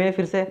दूसरी ले ली मैंने,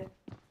 फिर से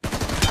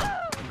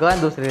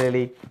गन दूसरी ले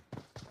ली।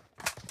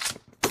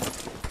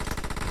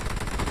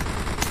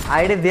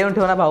 आईडी देऊन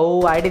ठेव ना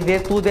भाऊ, आईडी दे,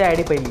 तू दे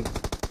आईडी पहिली।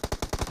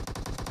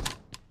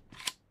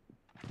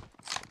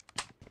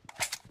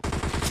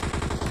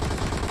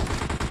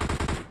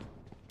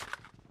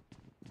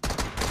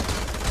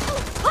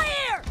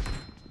 Clear.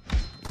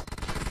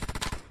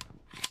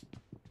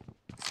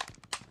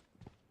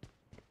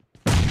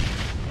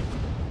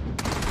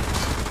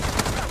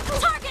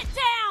 Target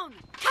down.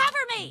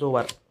 Cover me. 2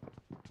 bar.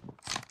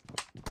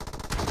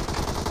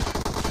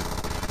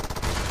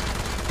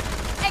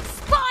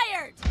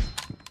 Expired.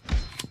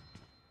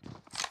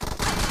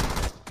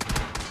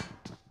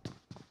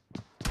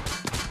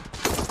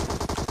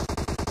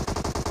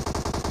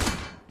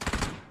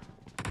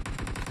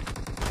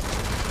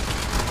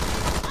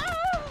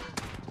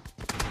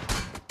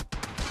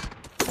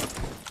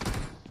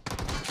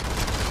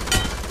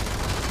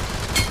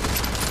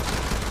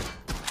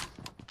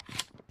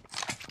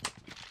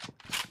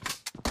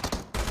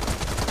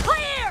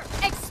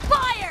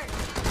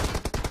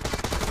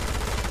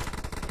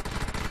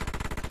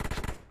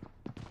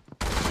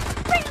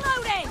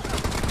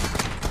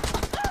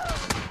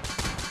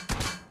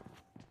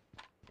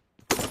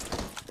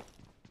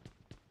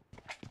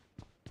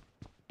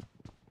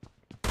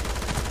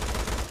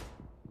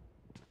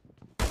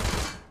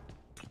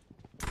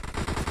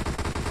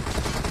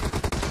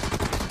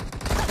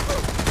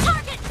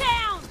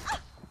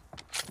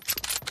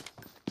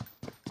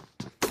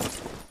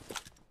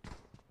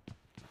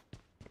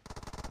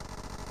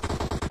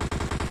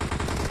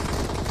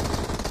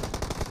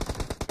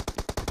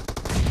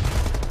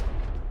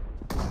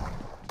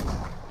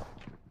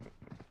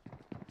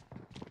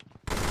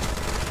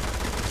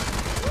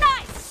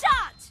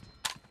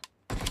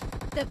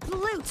 The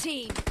blue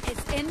team is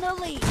in the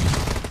lead.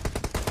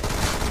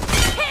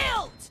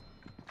 Killed.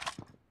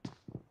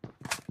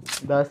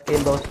 10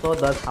 किल दोस्तों,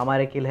 10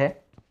 हमारे किल है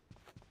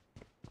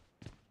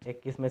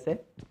 21 में से।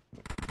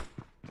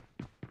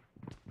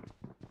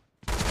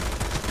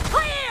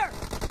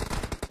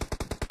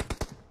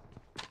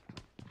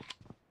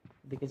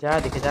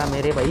 दिख जा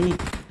मेरे भाई।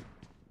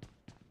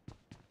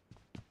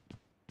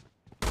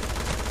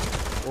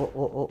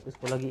 ओ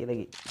इसको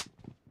लगी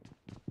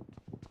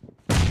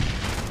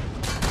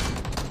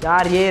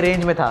यार, ये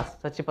रेंज में था,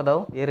 सच्ची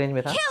बताओ ये रेंज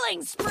में था।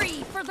 Killing spree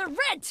for the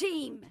red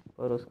team.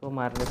 और उसको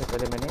मारने से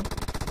पहले मैंने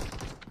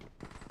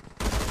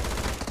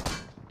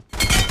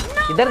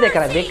इधर देख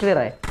रहा है, देख ले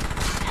रहा है।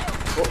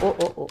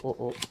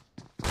 ओ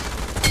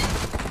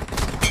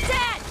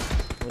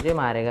मुझे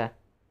मारेगा।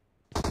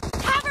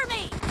 Cover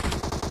me.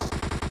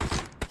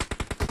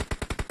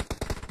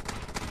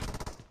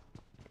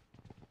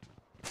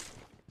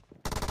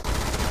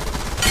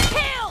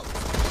 Killed.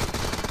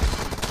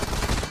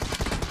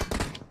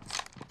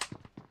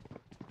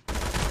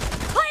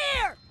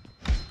 Clear.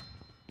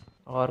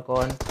 और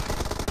कौन?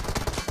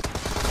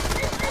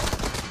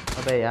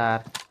 अबे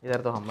यार,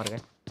 इधर तो हम मर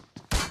गए।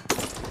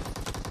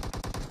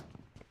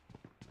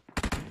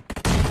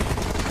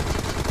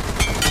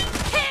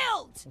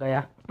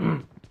 गया।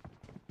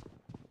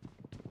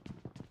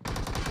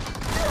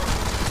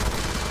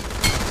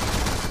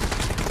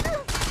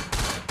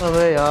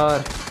 अबे यार,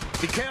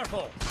 Be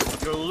careful,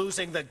 you're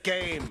losing the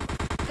game.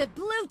 The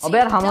blue team अबे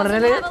यार, हम मरने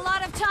doesn't लगे। have a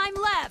lot of time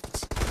left.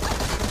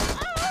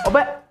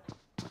 अबे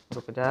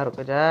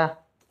रुक जा।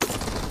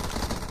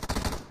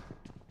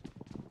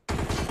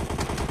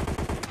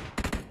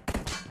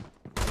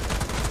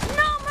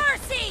 No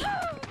mercy.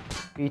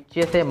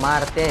 पीछे से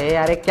मारते हैं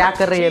यार। क्या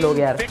कर रहे हैं ये लोग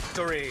यार?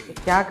 Victory.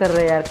 क्या कर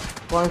रहे हैं यार?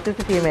 कौन सी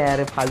टीम है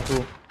यार फालतू?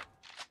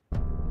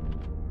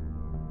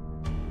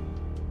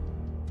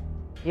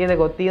 ये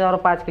देखो 3 और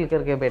 5 किल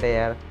करके बैठे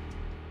यार।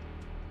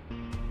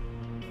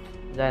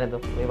 जाने दो,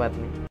 कोई बात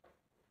नहीं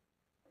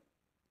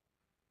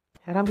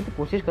यार। हम भी तो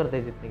कोशिश करते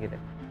हैं जीतने के लिए,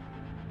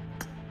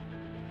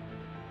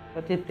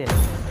 पर जीतते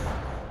नहीं।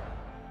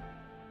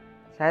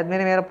 शायद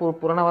मेरा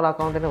पुराना वाला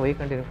अकाउंट है ना, वही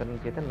कंटिन्यू करना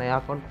चाहिए था, नया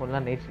अकाउंट खोलना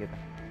नहीं चाहिए था।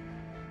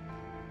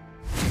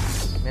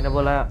 मैंने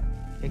बोला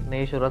एक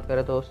नई शुरुआत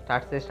करे तो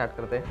स्टार्ट से स्टार्ट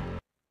करते हैं।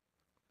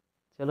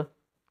 चलो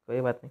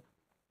कोई बात नहीं।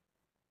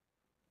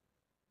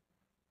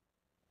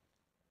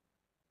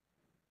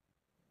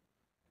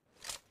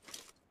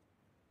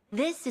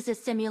 This is a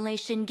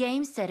simulation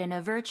game set in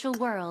a virtual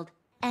world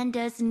and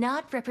does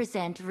not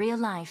represent real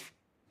life.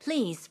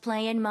 Please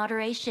play in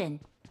moderation,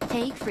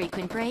 take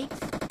frequent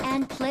breaks,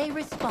 and play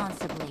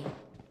responsibly.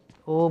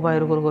 ओ भाई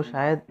रुको,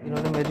 शायद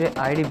इन्होंने मुझे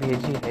आईडी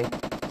भेजी है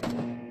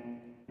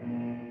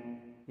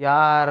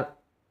यार।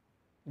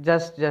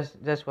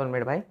 जस्ट 1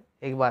 मिनट भाई,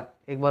 एक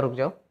बार रुक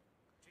जाओ।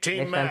 Team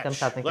नेक्स्ट टाइम हम match,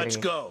 साथ में let's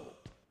खेलेंगे। go.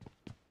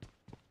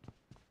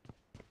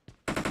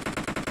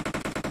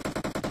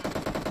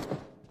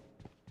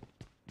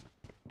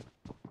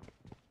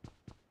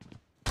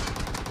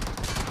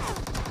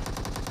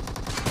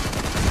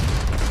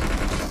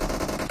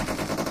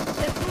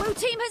 The blue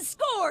team has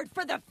scored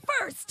for the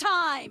first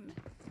time.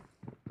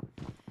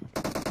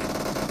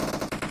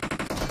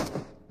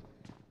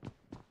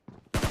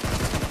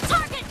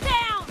 Target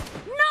down.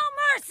 No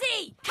mercy.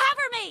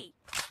 Cover me.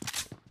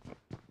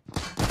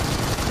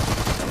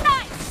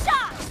 Nice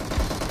shot.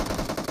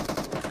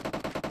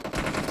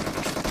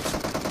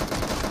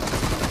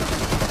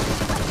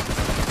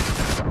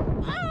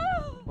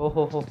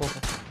 ओहो हो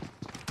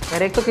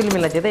यार, एक तो किल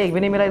मिलना चाहिए था, एक भी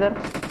नहीं मिला इधर।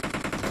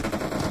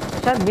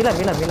 शायद मिला।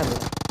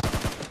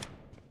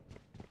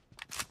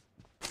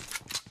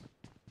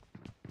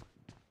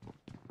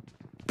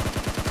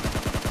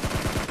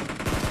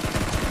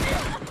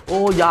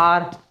 ओ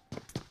यार,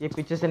 ये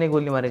पीछे से नहीं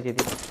गोली मारी चाहिए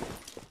थी।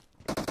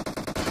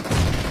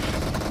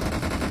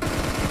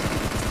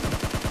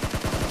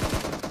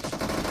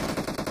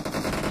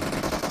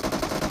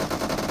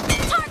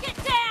 Target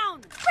down.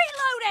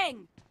 Reloading.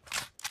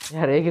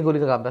 यार एक ही गोली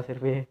का काम था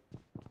सिर्फ ये।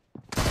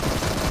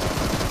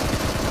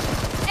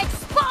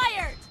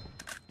 Expired.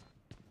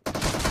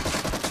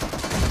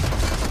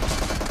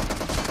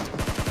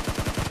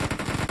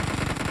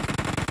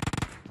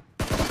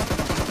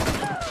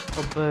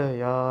 अबे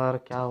यार,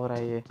 क्या हो रहा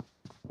है ये?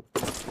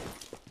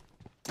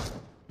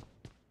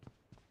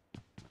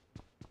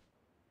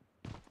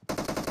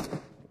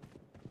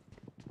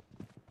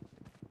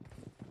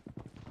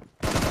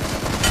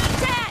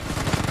 Dead.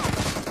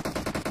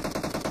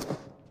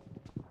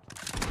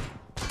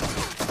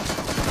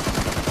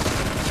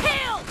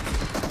 Killed.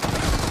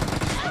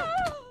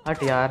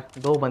 हट यार,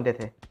 2 बंदे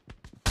थे,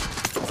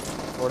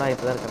 थोड़ा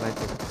इंतजार करना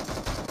चाहिए।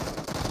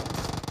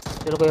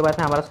 चलो कोई बात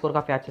नहीं, हमारा स्कोर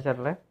काफी अच्छा चल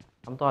रहा है,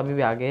 हम तो अभी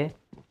भी आगे हैं।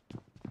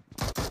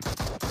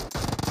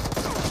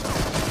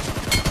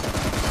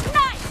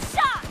 Nice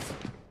shot.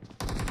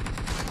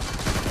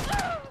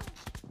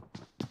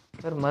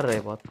 फिर मर रहे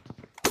बहुत।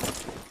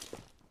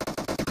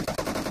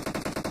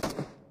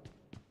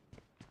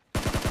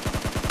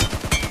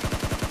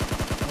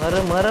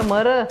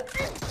 मर।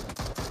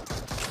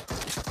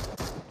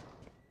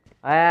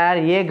 यार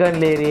ये गन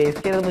ले रही है,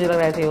 इसके तो मुझे लग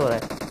रहा है ऐसे ही हो रहा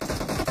है।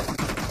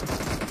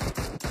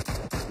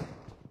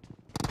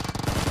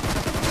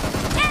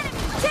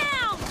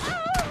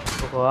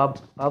 तो अब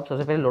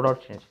सबसे पहले लोड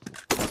आउट चेंज,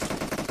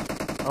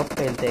 अब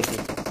खेलते हैं कि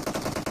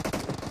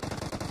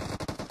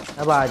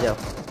अब आ जाओ,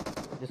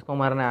 जिसको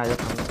मारना आ जाओ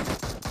सामने।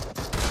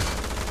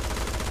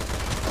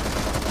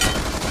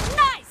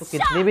 तो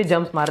कितनी भी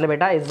जंप्स मार ले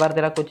बेटा, इस बार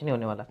तेरा कुछ नहीं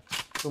होने वाला।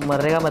 तू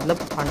मरेगा मतलब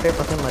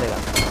 100% मरेगा।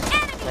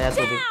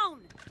 तू भी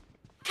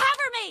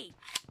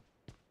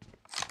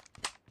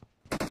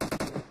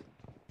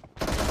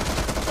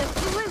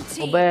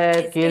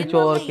अबे किल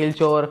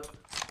चोर।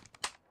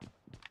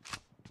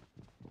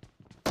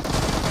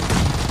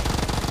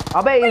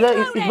 अबे इधर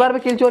इस बार भी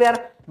किल चोर यार।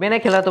 मैं नहीं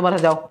खेल रहा तुम्हारे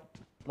साथ, जाओ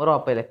मरो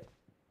आप पहले।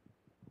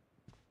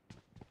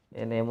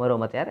 ये नहीं मरो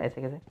मत यार,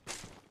 ऐसे कैसे।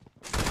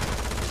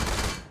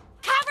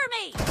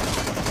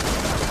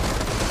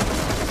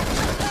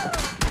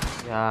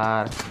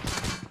 यार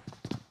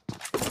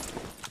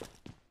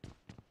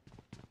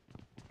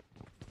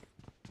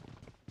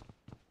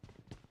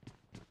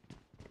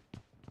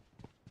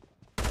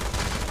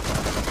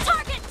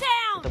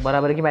तो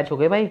बराबर की मैच हो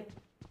गई भाई।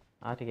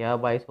 हाँ ठीक है,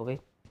 अब 22 हो गई।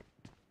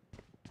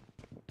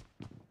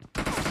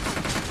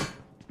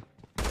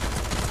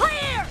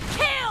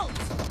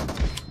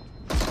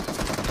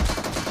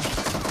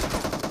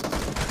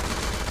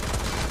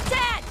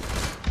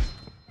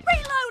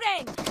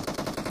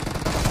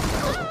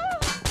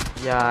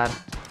 यार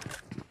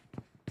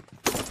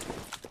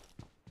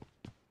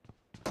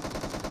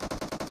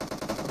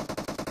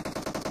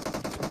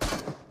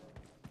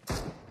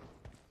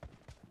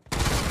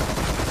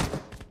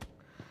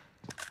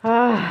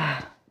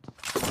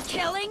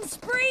Killing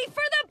spree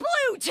for the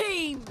blue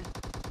team.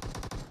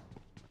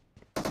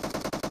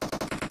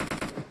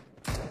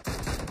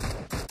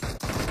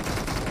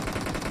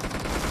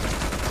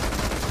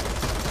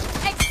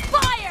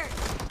 Expired.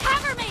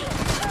 Cover me.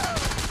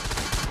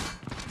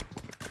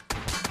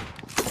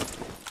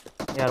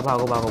 यार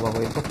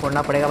भागो, इसको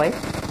फोड़ना पड़ेगा भाई।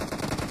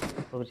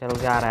 तो चलो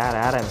आ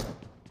रहा है।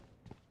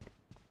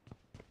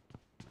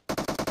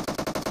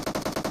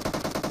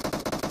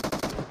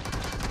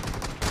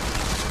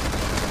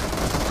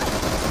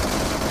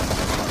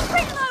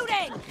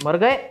 मर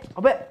गए।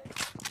 अबे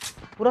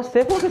पूरा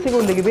सेफ हो किसी को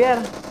लेगी भी यार,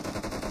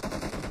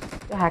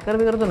 हैकर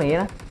भी कर तो नहीं है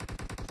ना।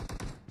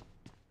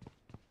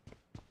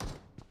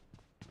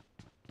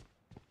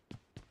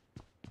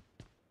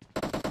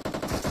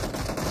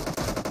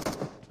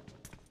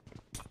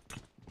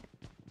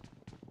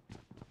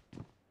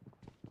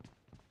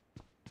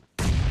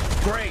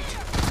 Great!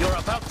 You're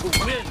about to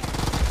win!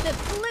 The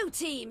blue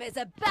team is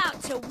about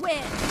to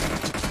win!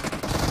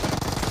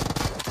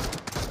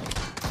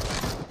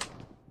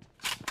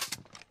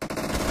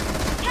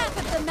 Half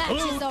of the match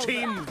is Blue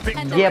team over. victory.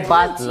 And the ये blue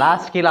बात team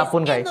last kill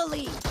upon is का in the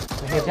lead.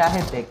 है। क्या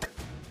है देख,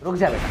 रुक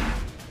जा बेटा।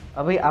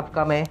 अभी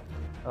आपका मैं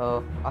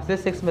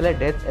असिस्ट 6 मिले,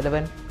 डेथ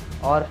 11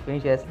 और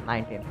फिनिशेस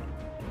 19।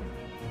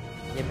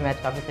 ये भी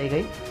मैच काफ़ी सही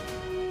गई।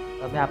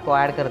 अब मैं आपको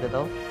ऐड कर देता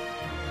हूँ।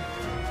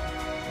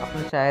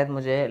 आपने शायद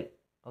मुझे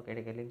ओके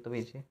ठीक है लिख तो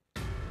भेजिए।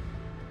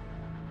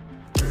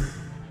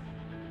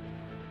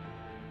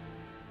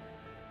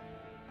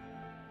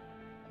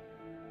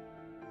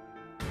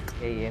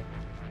 यही है।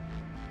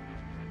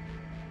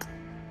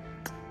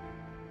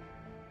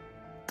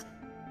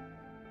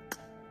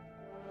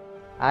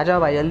 आ जाओ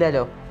भाई, जल्दी आ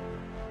जाओ।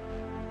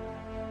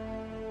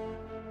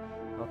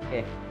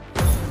 Okay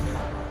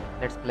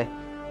let's play.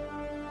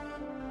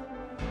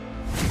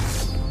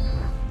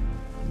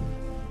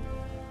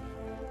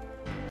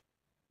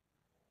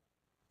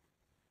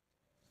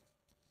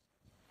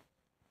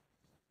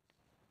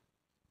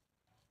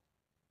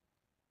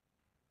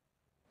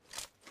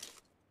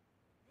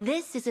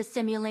 This is a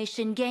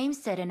simulation game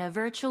set in a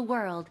virtual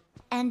world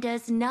and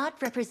does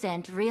not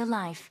represent real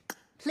life.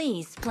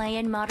 Please play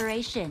in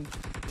moderation,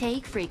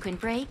 take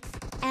frequent breaks,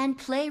 and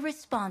play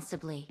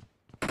responsibly.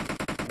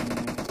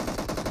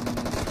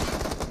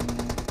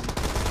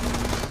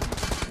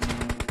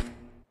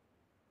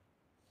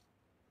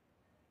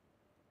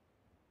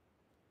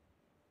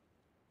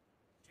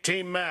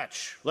 Team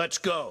match, let's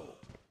go!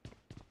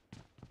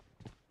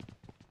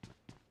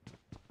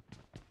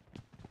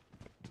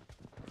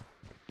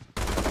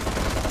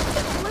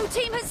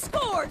 Team has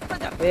scored for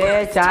the A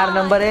first 4 time.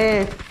 Number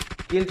है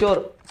किल चोर।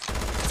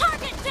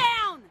 Target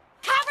down.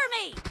 Cover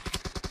me.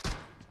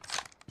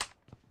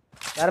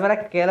 यार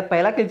मेरा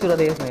पहला किल चोरा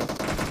था इसमें।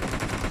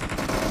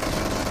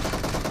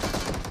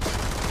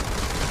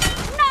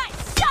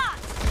 Nice shot.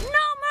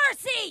 No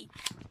mercy.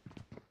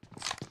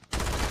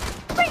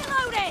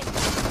 Reloading.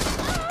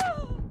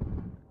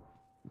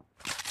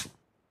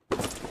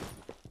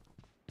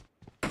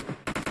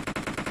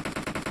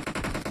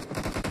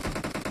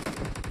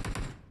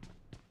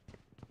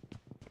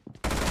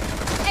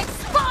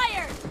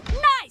 Expired.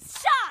 Nice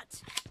shot.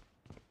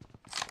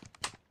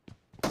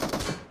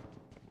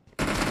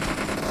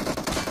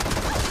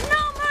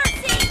 No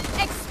mercy.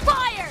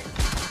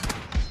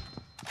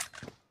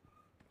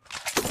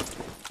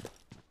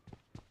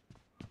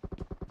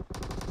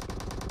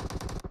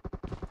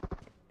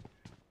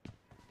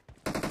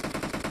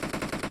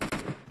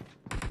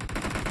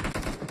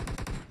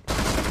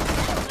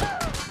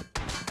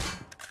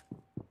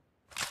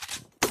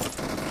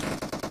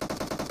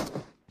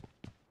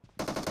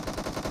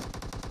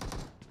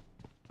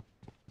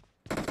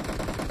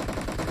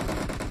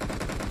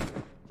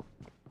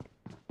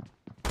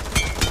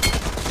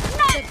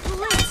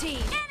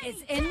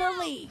 is in the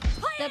lead.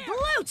 The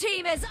blue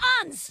team is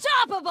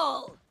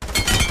unstoppable.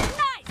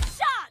 Nice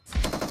shot.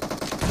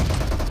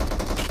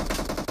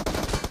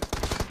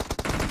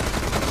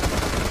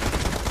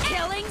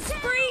 Killing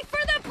spree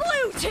for the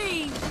blue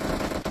team.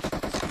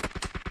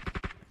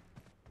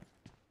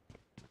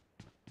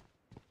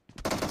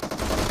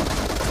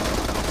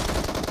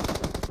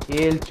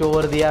 खेल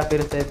चोर दिया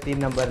फिर से 3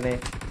 नंबर ने।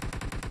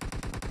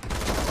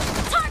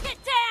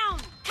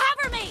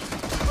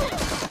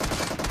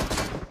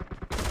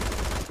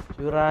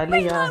 चुरा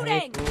लिया है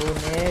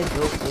तूने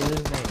जो किल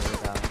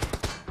मेरा,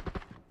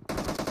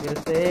 फिर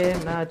से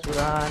ना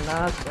चुराना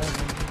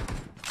कहीं।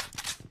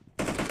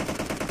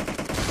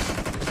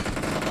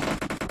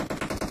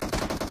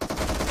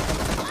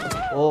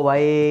 ओ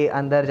भाई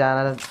अंदर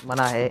जाना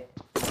मना है।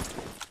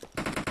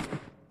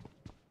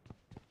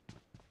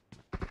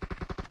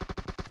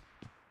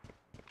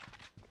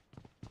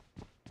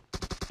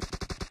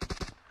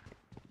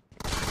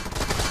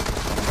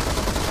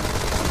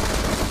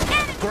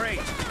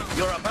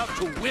 You're about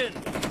to win.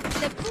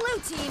 The blue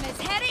team is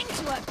heading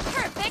to a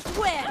perfect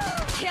win.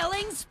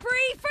 Killing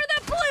spree for the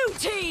blue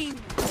team.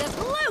 The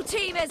blue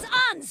team is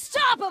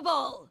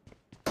unstoppable.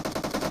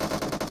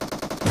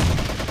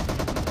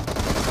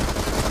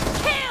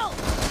 Kill.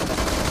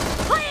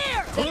 Clear.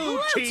 The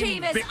blue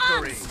team is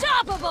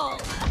unstoppable.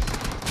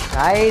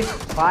 Guys,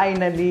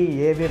 finally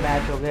ये भी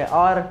match हो गए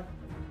और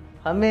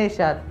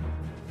हमेशा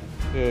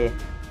के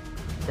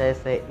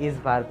जैसे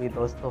इस बार भी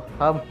दोस्तों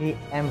हम ही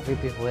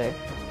MVP हुए।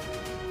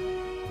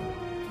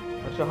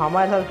 और जो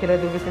हमारे साथ खेल रहे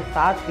थे सिर्फ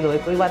 7 किलो है।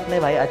 कोई बात नहीं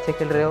भाई, अच्छे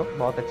खेल रहे हो,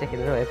 बहुत अच्छे खेल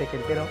रहे हो, ऐसे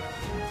खेलते रहो।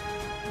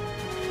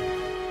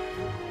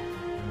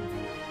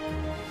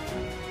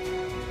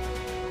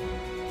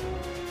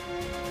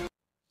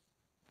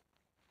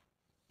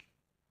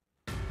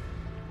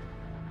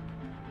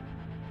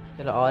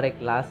 चलो और एक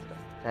लास्ट,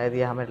 शायद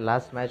ये हमारी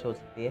लास्ट मैच हो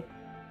सकती है।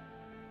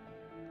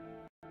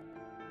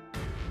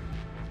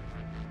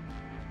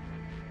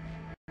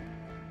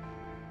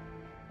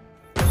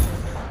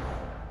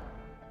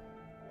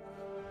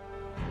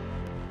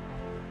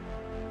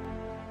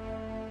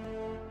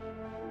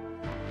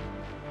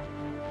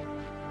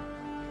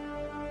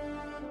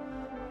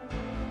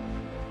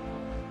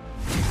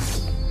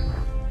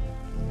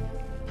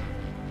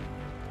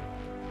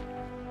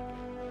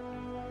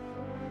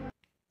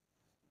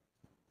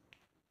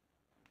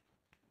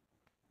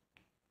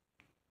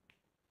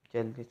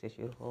 जल्दी से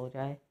शुरू हो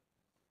जाए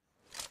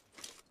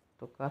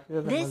तो काफी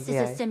ज्यादा This मजे is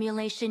a आए।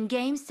 simulation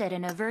game set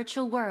in a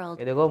virtual world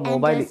ये देखो and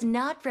mobile does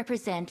not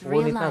represent वो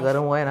real इतना गर्म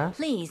life. हुआ है ना।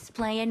 Please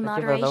play in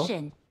सच्ची बताऊं,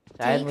 moderation.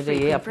 शायद Take मुझे ये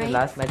frequent अपने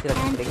लास्ट मैच breaks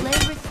रखनी and पड़ेगी। play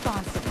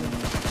responsibly.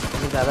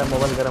 ये ज्यादा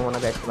मोबाइल गर्म होना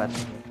अच्छी बात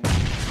नहीं है।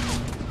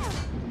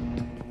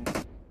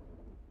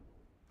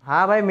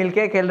 हाँ भाई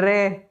मिलके खेल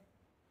रहे।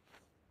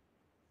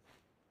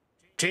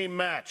 Team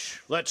match.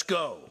 Let's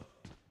go.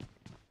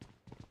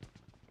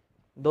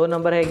 2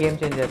 number है game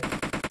changer.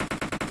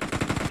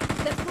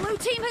 The blue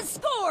team has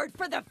scored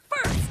for the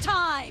first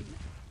time.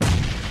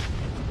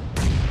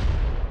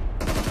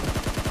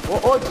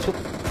 ओ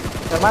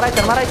शर्मा रहा है।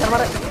 No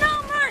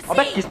mercy.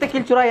 अबे किसने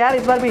किल चुरा यार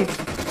इस बार भी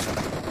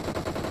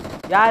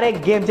यार।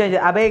 एक गेम चेंजर।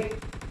 अबे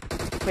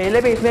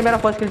पहले भी इसने मेरा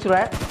फर्स्ट किल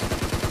चुराया।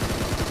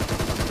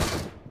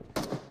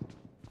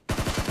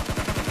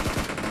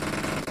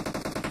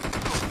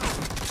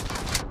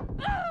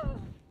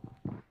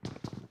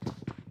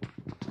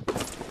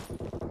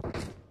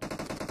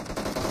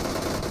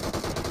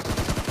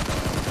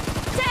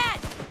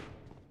 Dead.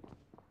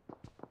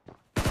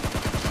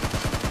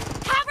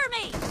 Cover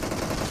me.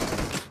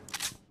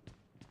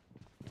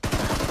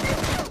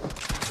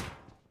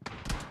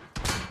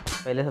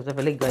 पहले सबसे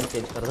पहले गन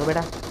चेंज कर दो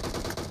बेटा।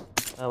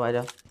 अब आ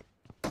जाओ।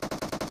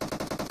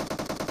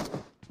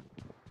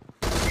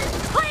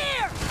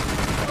 Clear.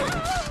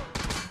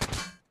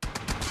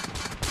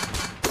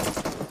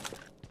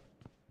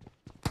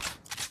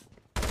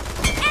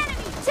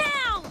 Enemy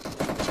down.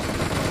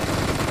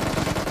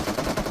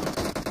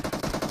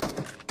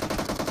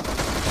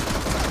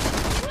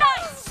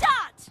 Nice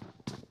shot.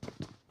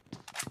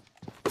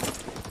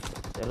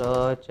 चलो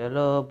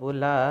चलो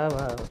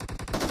बुलावा।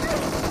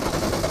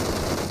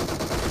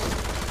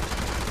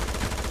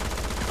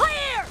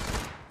 Clear.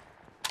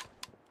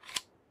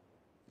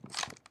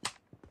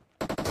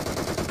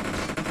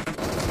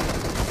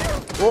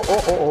 ओ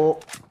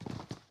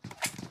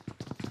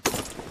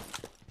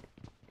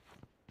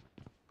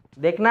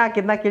देखना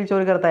कितना किल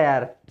चोरी करता है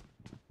यार।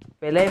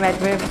 पहले ही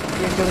मैच में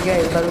किल चोरी किया,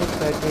 इस बार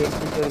किल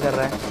चोरी कर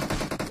रहा है।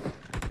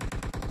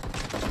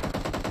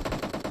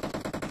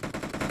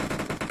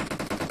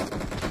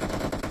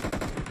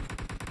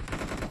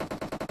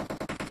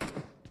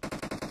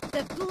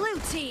 The blue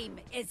team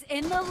is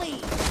in the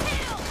lead.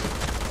 Kill.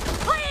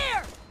 Clear.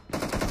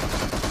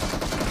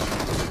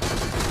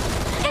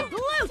 The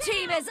blue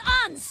team is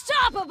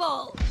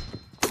unstoppable.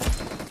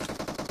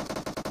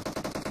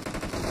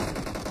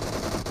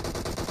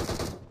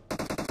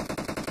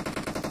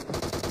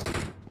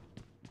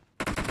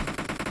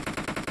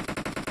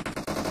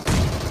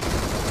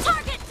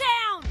 Target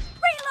down.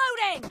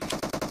 Reloading.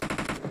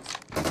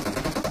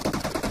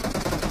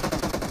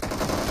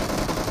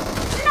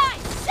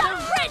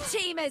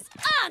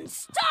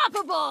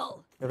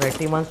 unstoppable. Red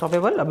team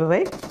unstoppable. अबे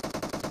भाई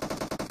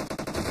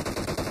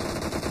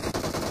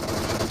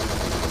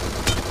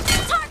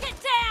Target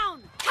down.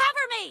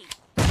 Cover me.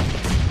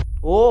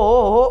 ओ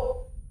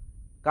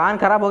कान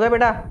खराब हो गया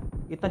बेटा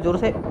इतना जोर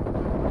से।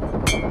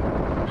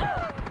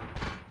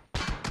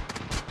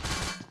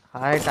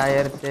 हाई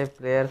टायर से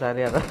प्लेयर्स आ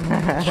रहे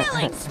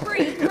Killing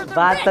spree for the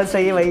बात तो red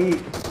सही है भाई।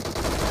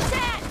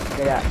 Dead.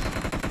 गया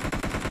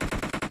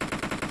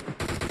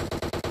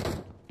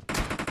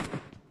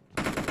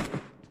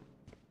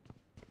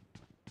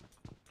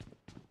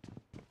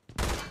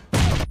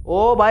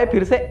ओ भाई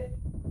फिर से।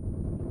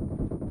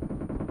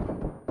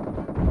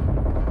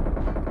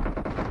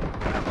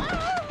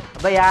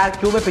 अबे यार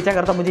क्यों मैं पीछा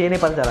करता हूँ, मुझे ये नहीं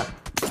पता चला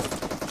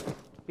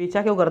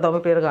पीछा क्यों करता हूँ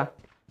मैं प्लेयर का।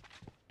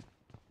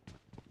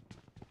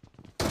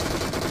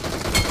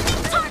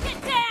 Target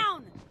down.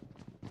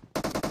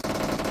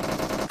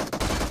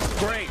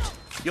 Great.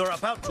 You're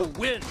about to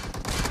win.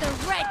 The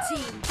red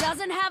team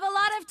doesn't have a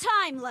lot of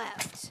time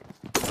left.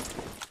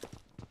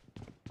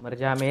 मर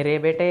जा मेरे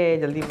बेटे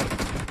जल्दी मर।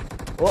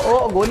 ओ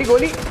गोली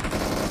गोली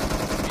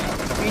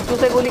पीछू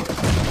से गोली।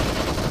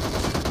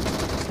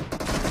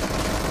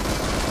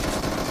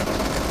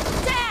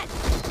 Dead.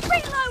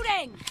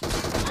 Reloading.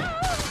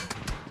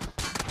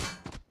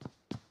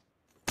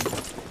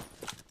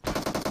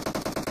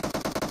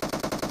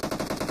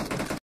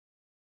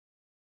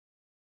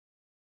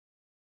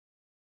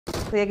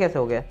 तो ये कैसे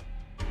हो गया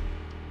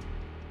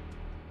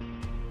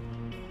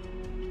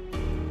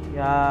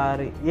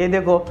यार। ये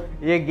देखो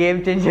ये गेम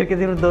चेंजर के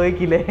सिर्फ 2 ही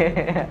किले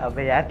हैं।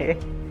 अबे यार ये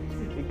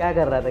क्या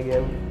कर रहा था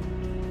गेम।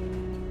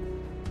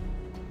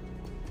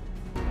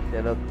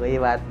 चलो कोई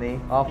बात नहीं।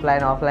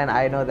 Offline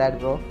I know that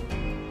bro.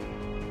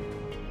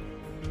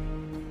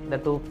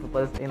 The 2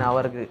 peoples in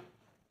our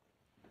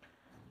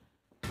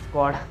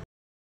squad.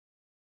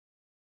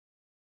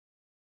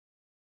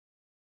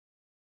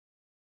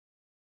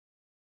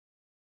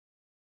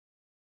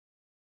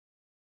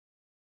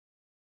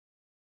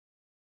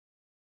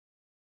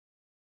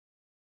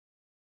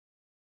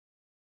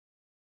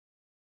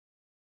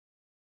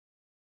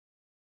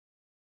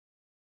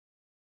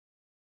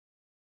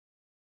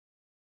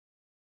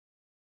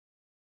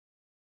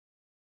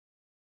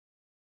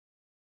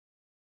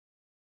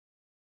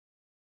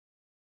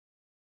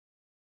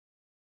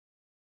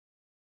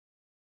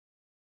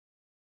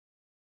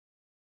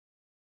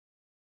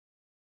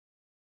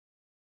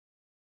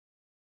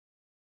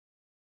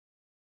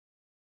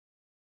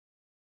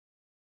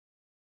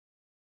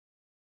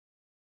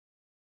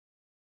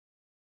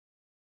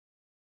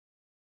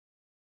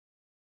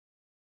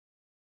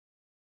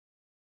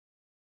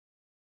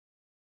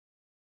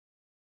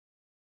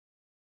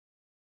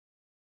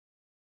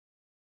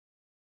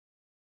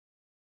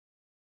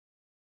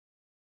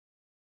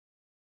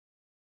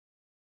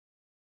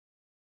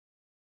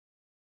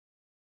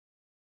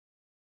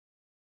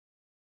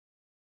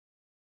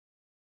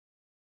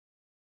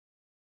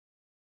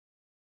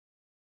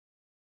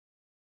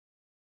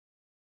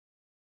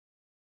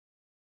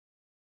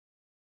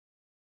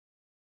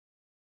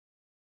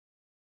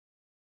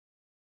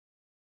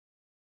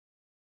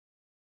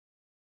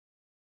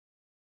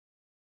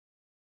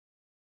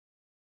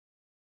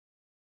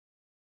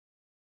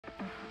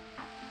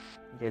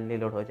 जल्दी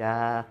लोड हो जा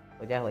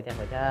हो जा हो जा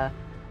हो जा।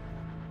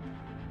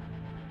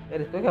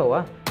 यार इसको क्या हुआ।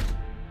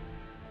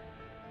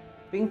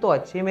 पिंग तो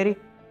अच्छी है मेरी।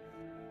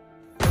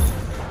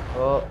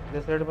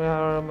 दिस रेट में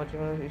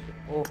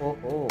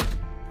हो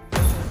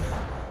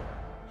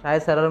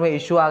शायद सर्वर में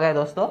इशू आ गया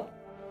दोस्तों।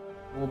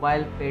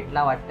 मोबाइल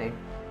पेटला वाटते हैं।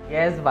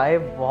 यस भाई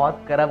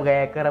बहुत करब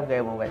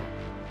गए मोबाइल।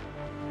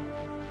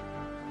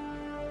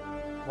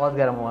 बहुत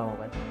गर्म हुआ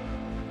मोबाइल।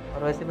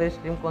 और वैसे मेरी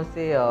स्ट्रीम कौन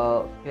सी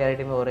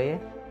क्लैरिटी में हो रही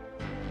है।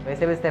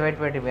 वैसे भी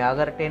 720 में।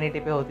 अगर 1080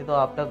 पे होती तो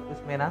अब तक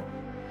इसमें ना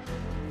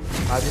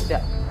आगे से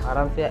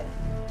आराम से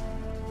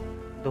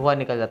धुआं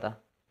निकल जाता।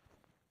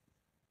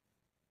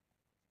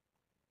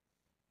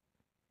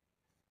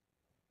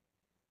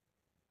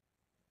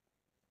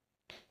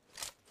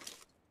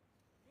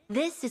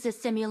 This is a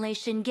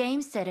simulation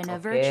game set in a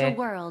virtual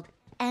world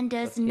and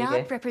does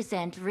not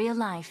represent real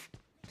life.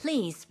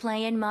 Please play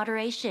in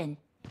moderation,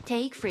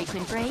 take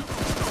frequent breaks,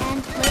 and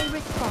play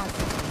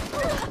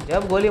responsibly.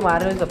 जब गोली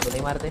मार रहे हो सबको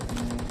नहीं मारते।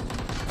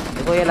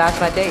 देखो ये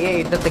लास्ट मैच है, ये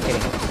इज्जत से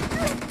खेलेंगे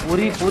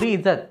पूरी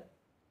इज्जत।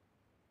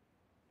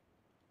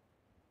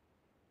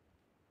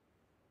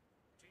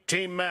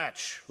 Team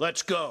match.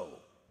 Let's go.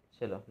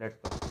 चलो लेट्स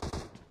गो।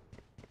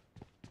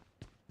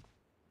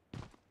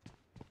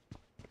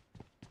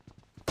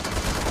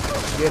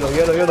 ये लो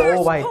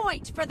ओ भाई। First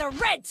point for the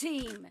red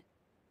team.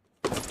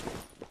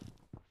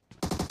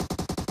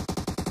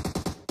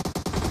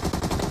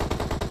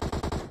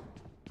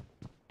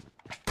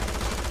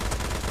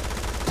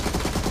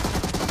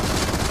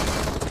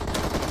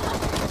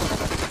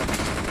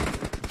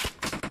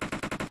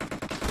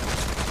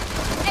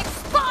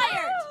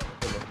 Expired.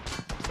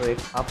 तो एक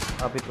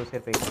अभी तो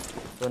सिर्फ एक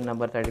तो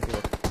नंबर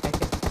 34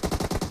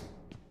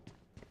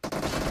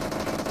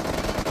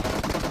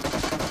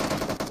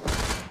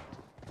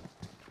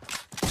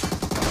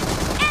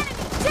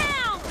 Enemy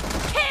down.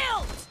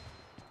 Killed.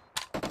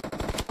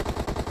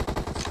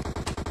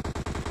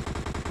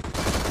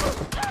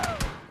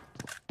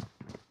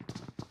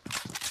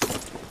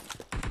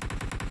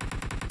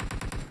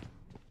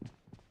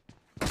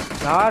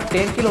 यार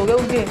 10 किल हो गए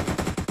उनके।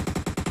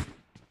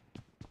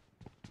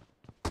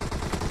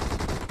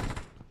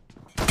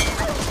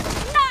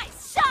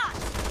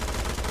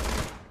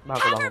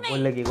 भागो भागो, गोल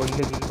लगी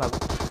भागो।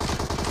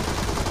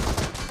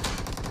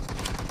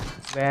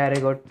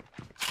 Very good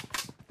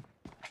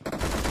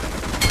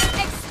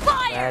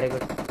very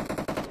good.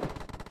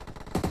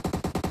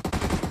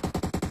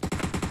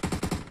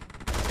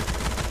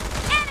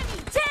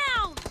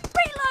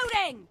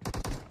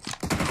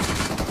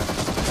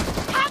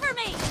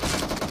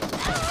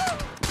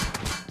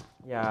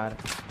 यार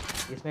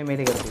इसमें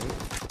मेरी गलती थी,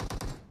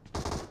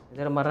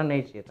 इधर मरना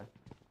नहीं चाहिए था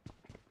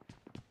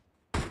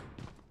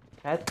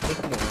शायद।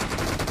 एक नहीं,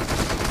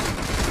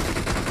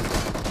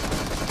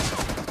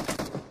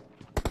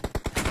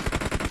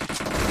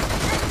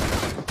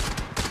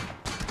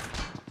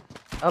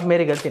 अब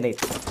मेरी गलती नहीं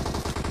थी।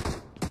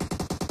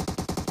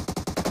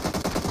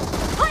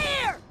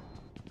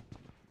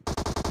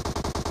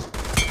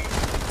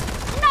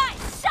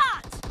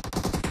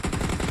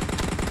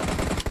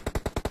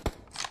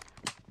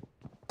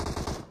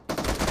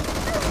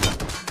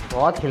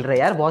 बहुत हिल रहे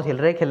यार, बहुत हिल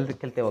रहे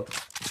खेलते वक्त।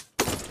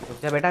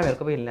 रुक जा बेटा, मेरे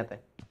को भी हिलना था।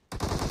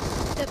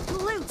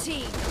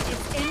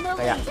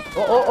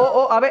 ओ ओ ओ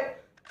ओ अबे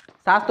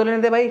सांस तो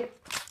लेने दे भाई।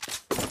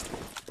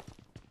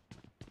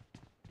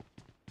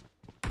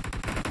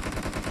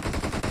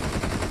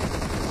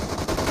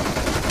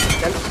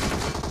 चल,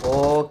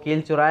 ओ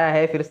किल चुराया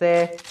है फिर से।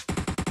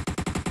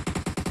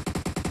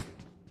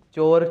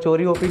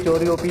 चोरी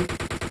ओपी।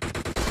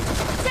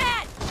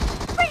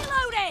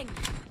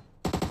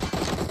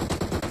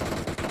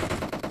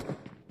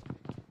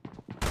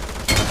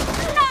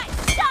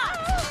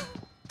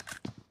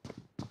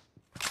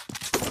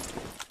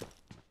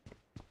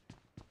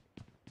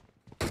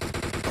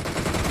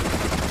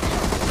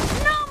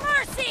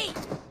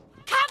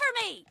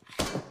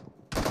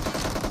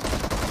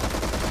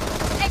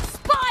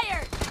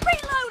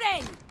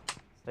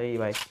 सही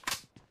भाई,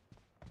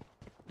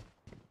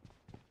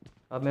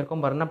 अब मेरे को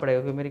मरना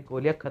पड़ेगा क्योंकि मेरी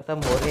गोलियां खत्म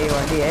होने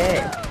वाली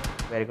है।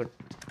 वेरी गुड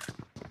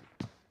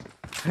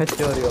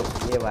चोरी हो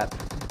ये बात।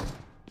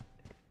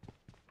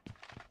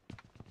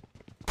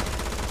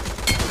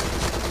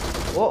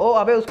 ओ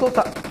अबे उसको अब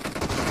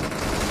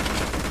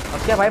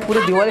क्या भाई,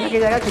 पूरी दीवार लेके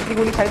जाएगा। कितनी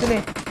गोली खाई तूने?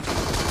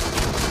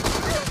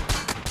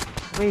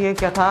 अबे ये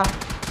क्या था?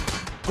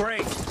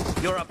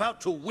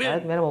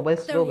 शायद मेरा मोबाइल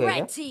स्लो गया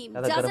क्या?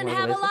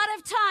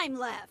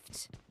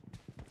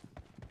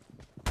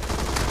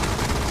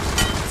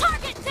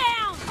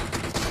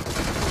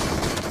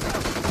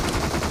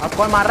 अब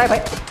कौन मार रहा है भाई?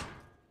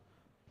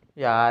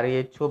 यार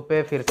ये छुप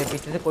पे फिर से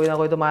पीछे से कोई ना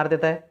कोई तो मार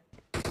देता है।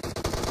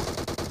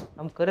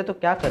 हम करे तो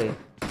क्या करें?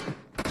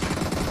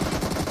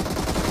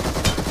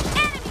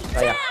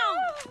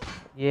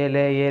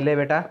 ये ले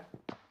बेटा।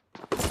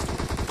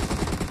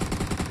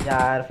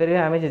 यार फिर भी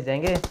हमें जीत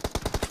जाएंगे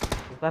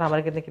इस बार।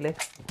 हमारे कितने किले?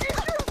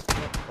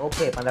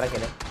 ओके 15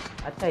 किले।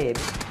 अच्छा ये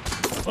भी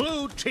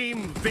Blue team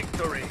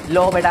victory.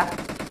 लो बेटा।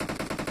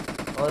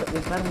 और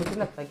इस बार मुझे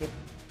लगता है कि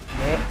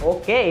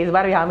ओके इस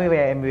बार भी हम ही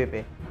एमवी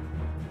पे।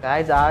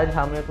 गाइस आज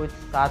हमें कुछ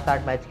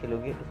 7-8 मैच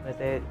खेलोगे, उसमें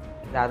से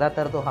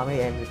ज़्यादातर तो हम ही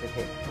एमवी पे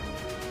थे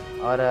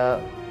और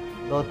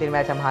 2-3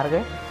 मैच हम हार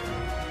गए।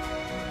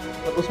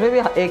 और उसमें भी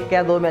 1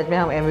 या 2 मैच में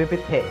हम एमवी पे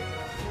थे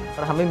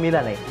पर हमें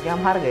मिला नहीं क्योंकि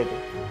हम हार गए थे।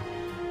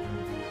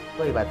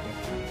 कोई बात नहीं,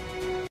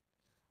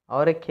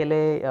 और एक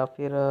खेले या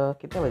फिर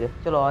कितने बजे?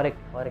 चलो और एक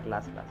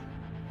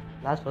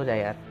लास्ट हो जाए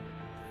यार।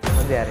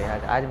 मज़े आ रहे हैं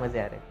आज मज़े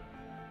आ रहे हैं।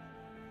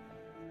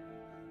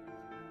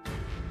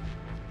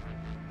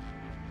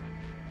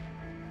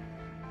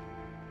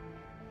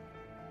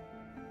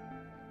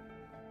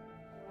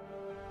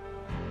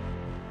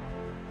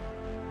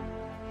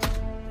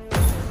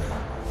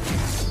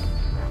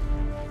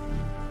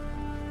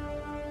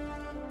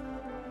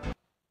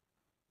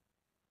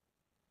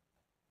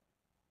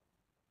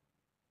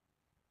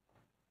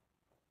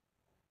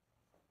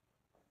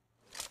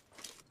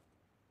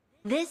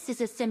 This is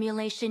a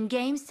simulation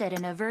game set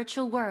in a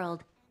virtual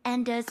world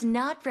and does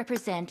not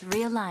represent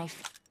real life.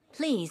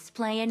 Please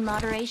play in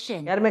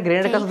moderation. यार मैं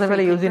ग्रेनेड का सबसे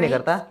पहले यूज ही नहीं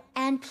करता।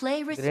 And play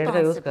ग्रेनेड का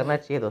यूज करना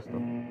चाहिए दोस्तों,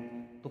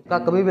 तुक्का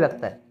कभी भी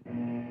लगता है।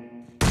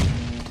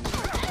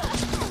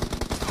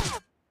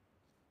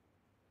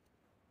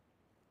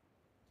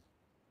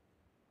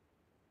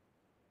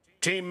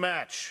 Team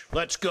match,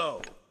 let's go.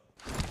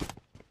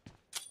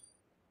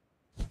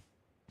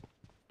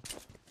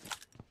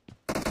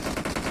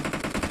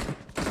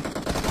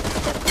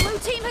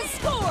 Team has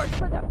scored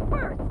for the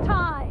first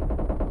time.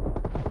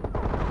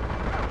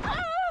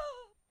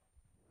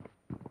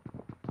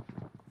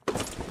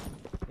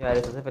 यार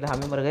सबसे पहले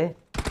हम ही मर गए।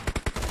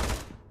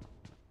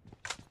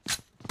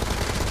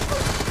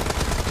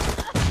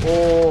 ओ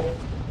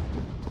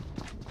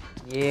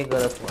ये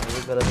गलत हुआ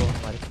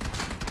हमारी।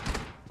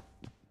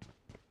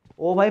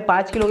 ओ भाई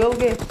 5 किलो हो गए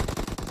उनके।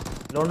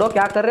 लोंडो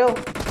क्या कर रहे हो?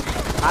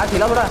 हाथ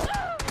हिला थोड़ा।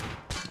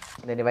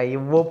 नहीं भाई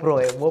वो प्रो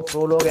है, वो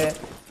प्रो लोग है,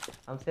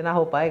 हमसे ना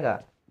हो पाएगा।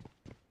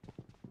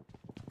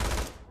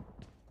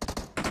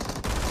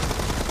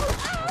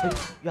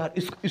 यार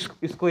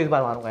इसको इस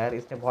बार मारूंगा यार,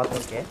 इसने बहुत मन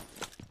किया है।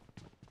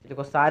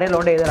 देखो सारे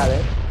लौंडे इधर आ गए।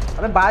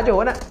 अबे बाज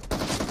हो ना।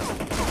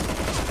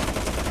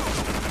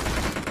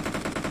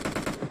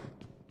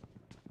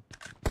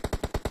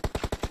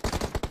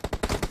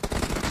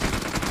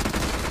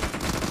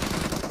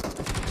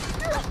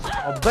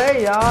 अबे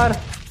यार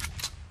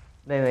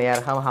नहीं नहीं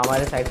यार, हम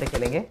हमारे साइड से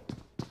खेलेंगे,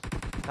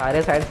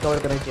 सारे साइड कवर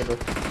करने चाहिए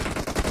दोस्त।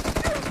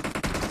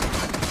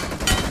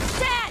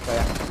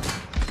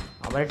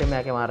 हमारी टीम में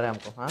आके मार रहे हैं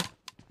हमको। हाँ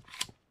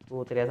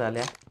तू उतरिया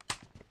सालिया।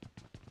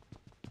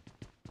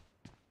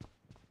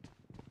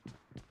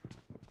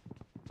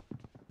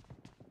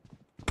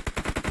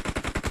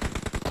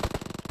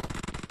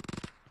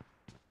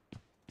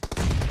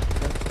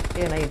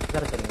 ये नहीं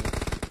इधर करेंगे।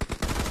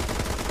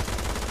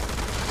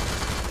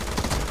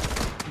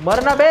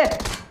 मरना बे।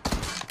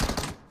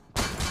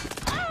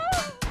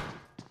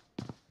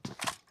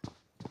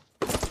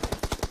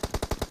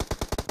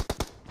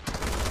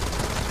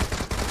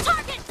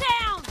 Target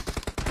down!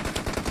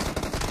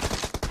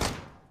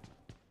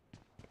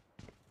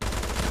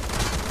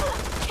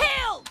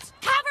 Killed!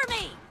 Cover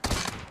me!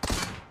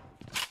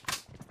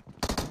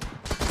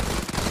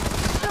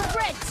 The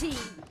red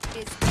team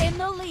is in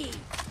the lead.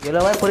 ये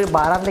लोग भाई पूरी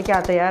बारात लेके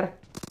आते हैं यार।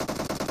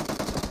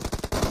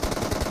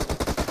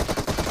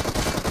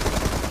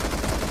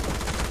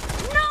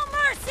 No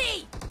mercy!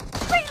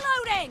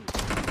 Reloading!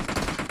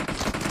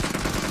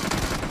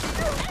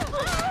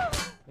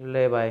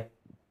 ले भाई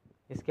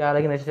इसके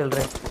अलग ही नशे चल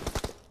रहे हैं।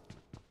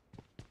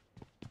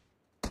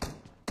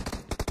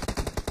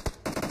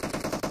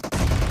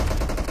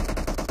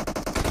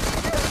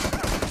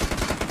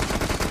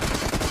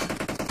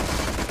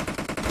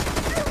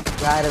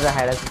 यार इधर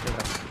हाइड चल रहा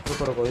है।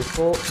 रुको रुको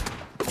इसको,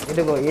 ये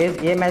देखो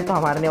ये मैच तो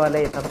हमारने वाला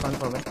है, इतना तो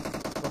कंफर्म है।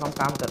 तो हम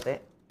काम करते हैं,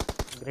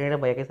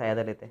 ग्रेनेड भैया की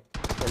सहायता लेते हैं।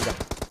 चल जा,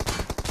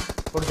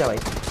 उठ जा भाई।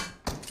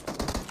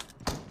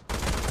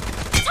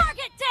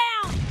 Target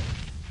down!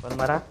 कौन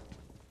मारा?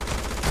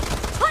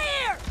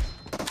 Clear!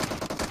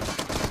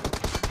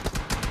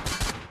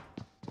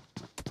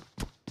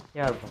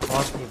 यार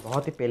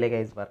बहुत ही पहले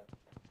गए इस बार,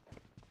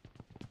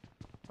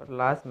 और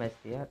लास्ट मैच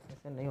थी यार,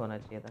 ऐसे नहीं होना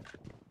चाहिए था।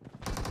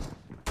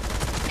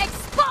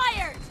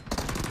 Expired!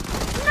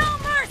 No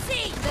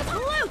mercy! The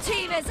blue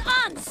team is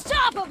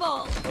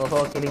unstoppable!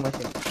 ओहो किलिंग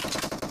मशीन।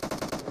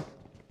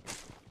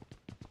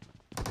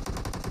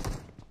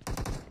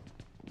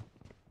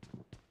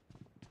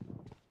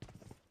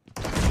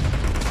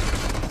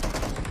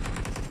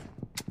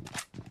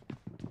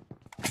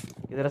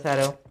 किधर से आ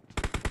रहे हो?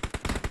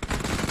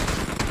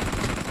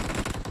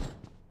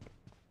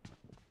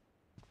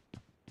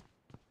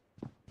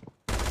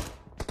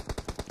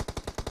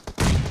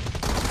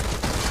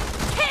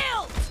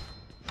 Killed!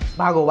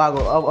 भागो भागो,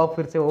 अब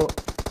फिर से वो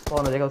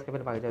कौन हो जाएगा, उसके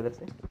पहले भाग जाओ इधर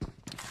से।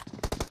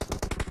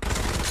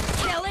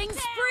 Killing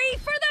spree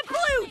for the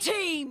blue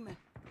team!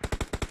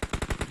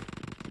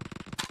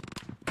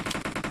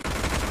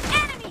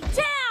 Enemy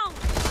down!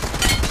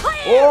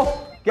 Clear! ओह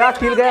क्या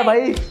किल गया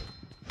भाई,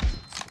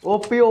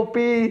 ओपी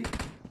ओपी।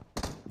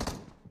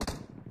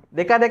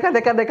 देखा देखा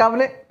देखा देखा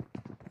आपने।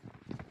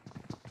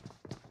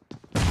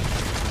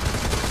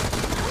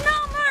 No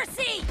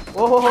mercy!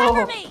 ओहो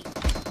Cover me!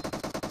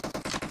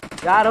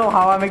 यार वो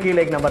हवा में किल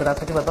एक नंबर था,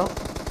 सच बताओ।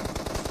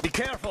 Be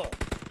careful.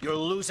 You're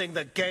losing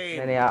the नहीं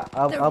game. नहीं यार,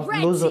 The अब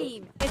red loose,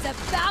 team is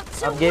about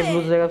to अब गेम लूज हो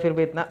win! जाएगा, फिर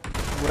भी इतना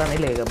बुरा नहीं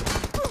लगेगा।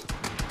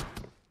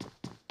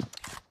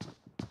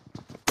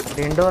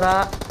 डिंडोरा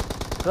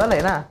कल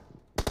है ना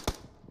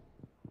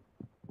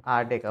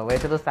 8 का,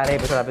 वैसे तो सारे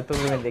एपिसोड अभी तुम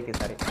भी मैंने देखे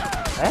सारे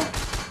हैं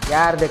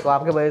यार। देखो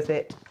आपके वजह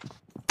से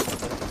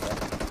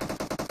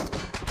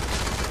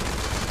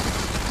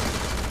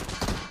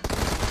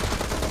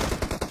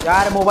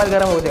यार मोबाइल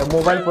गर्म हो गया,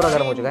 मोबाइल पूरा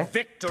गर्म हो चुका है,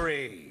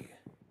 Victory.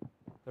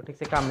 तो ठीक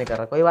से काम नहीं कर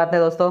रहा। कोई बात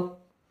नहीं दोस्तों।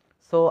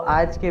 सो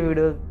आज के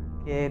वीडियो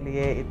के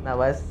लिए इतना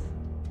बस।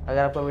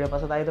 अगर आपको वीडियो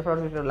पसंद आई तो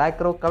फ्रेंड्स वीडियो लाइक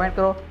करो, कमेंट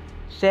करो,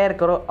 शेयर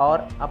करो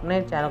और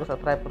अपने चैनल को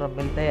सब्सक्राइब करो।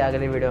 मिलते हैं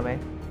अगले वीडियो में,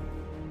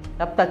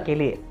 तब तक के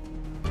लिए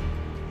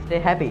stay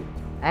happy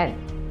and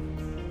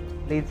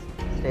please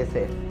stay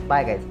safe.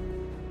 Bye guys.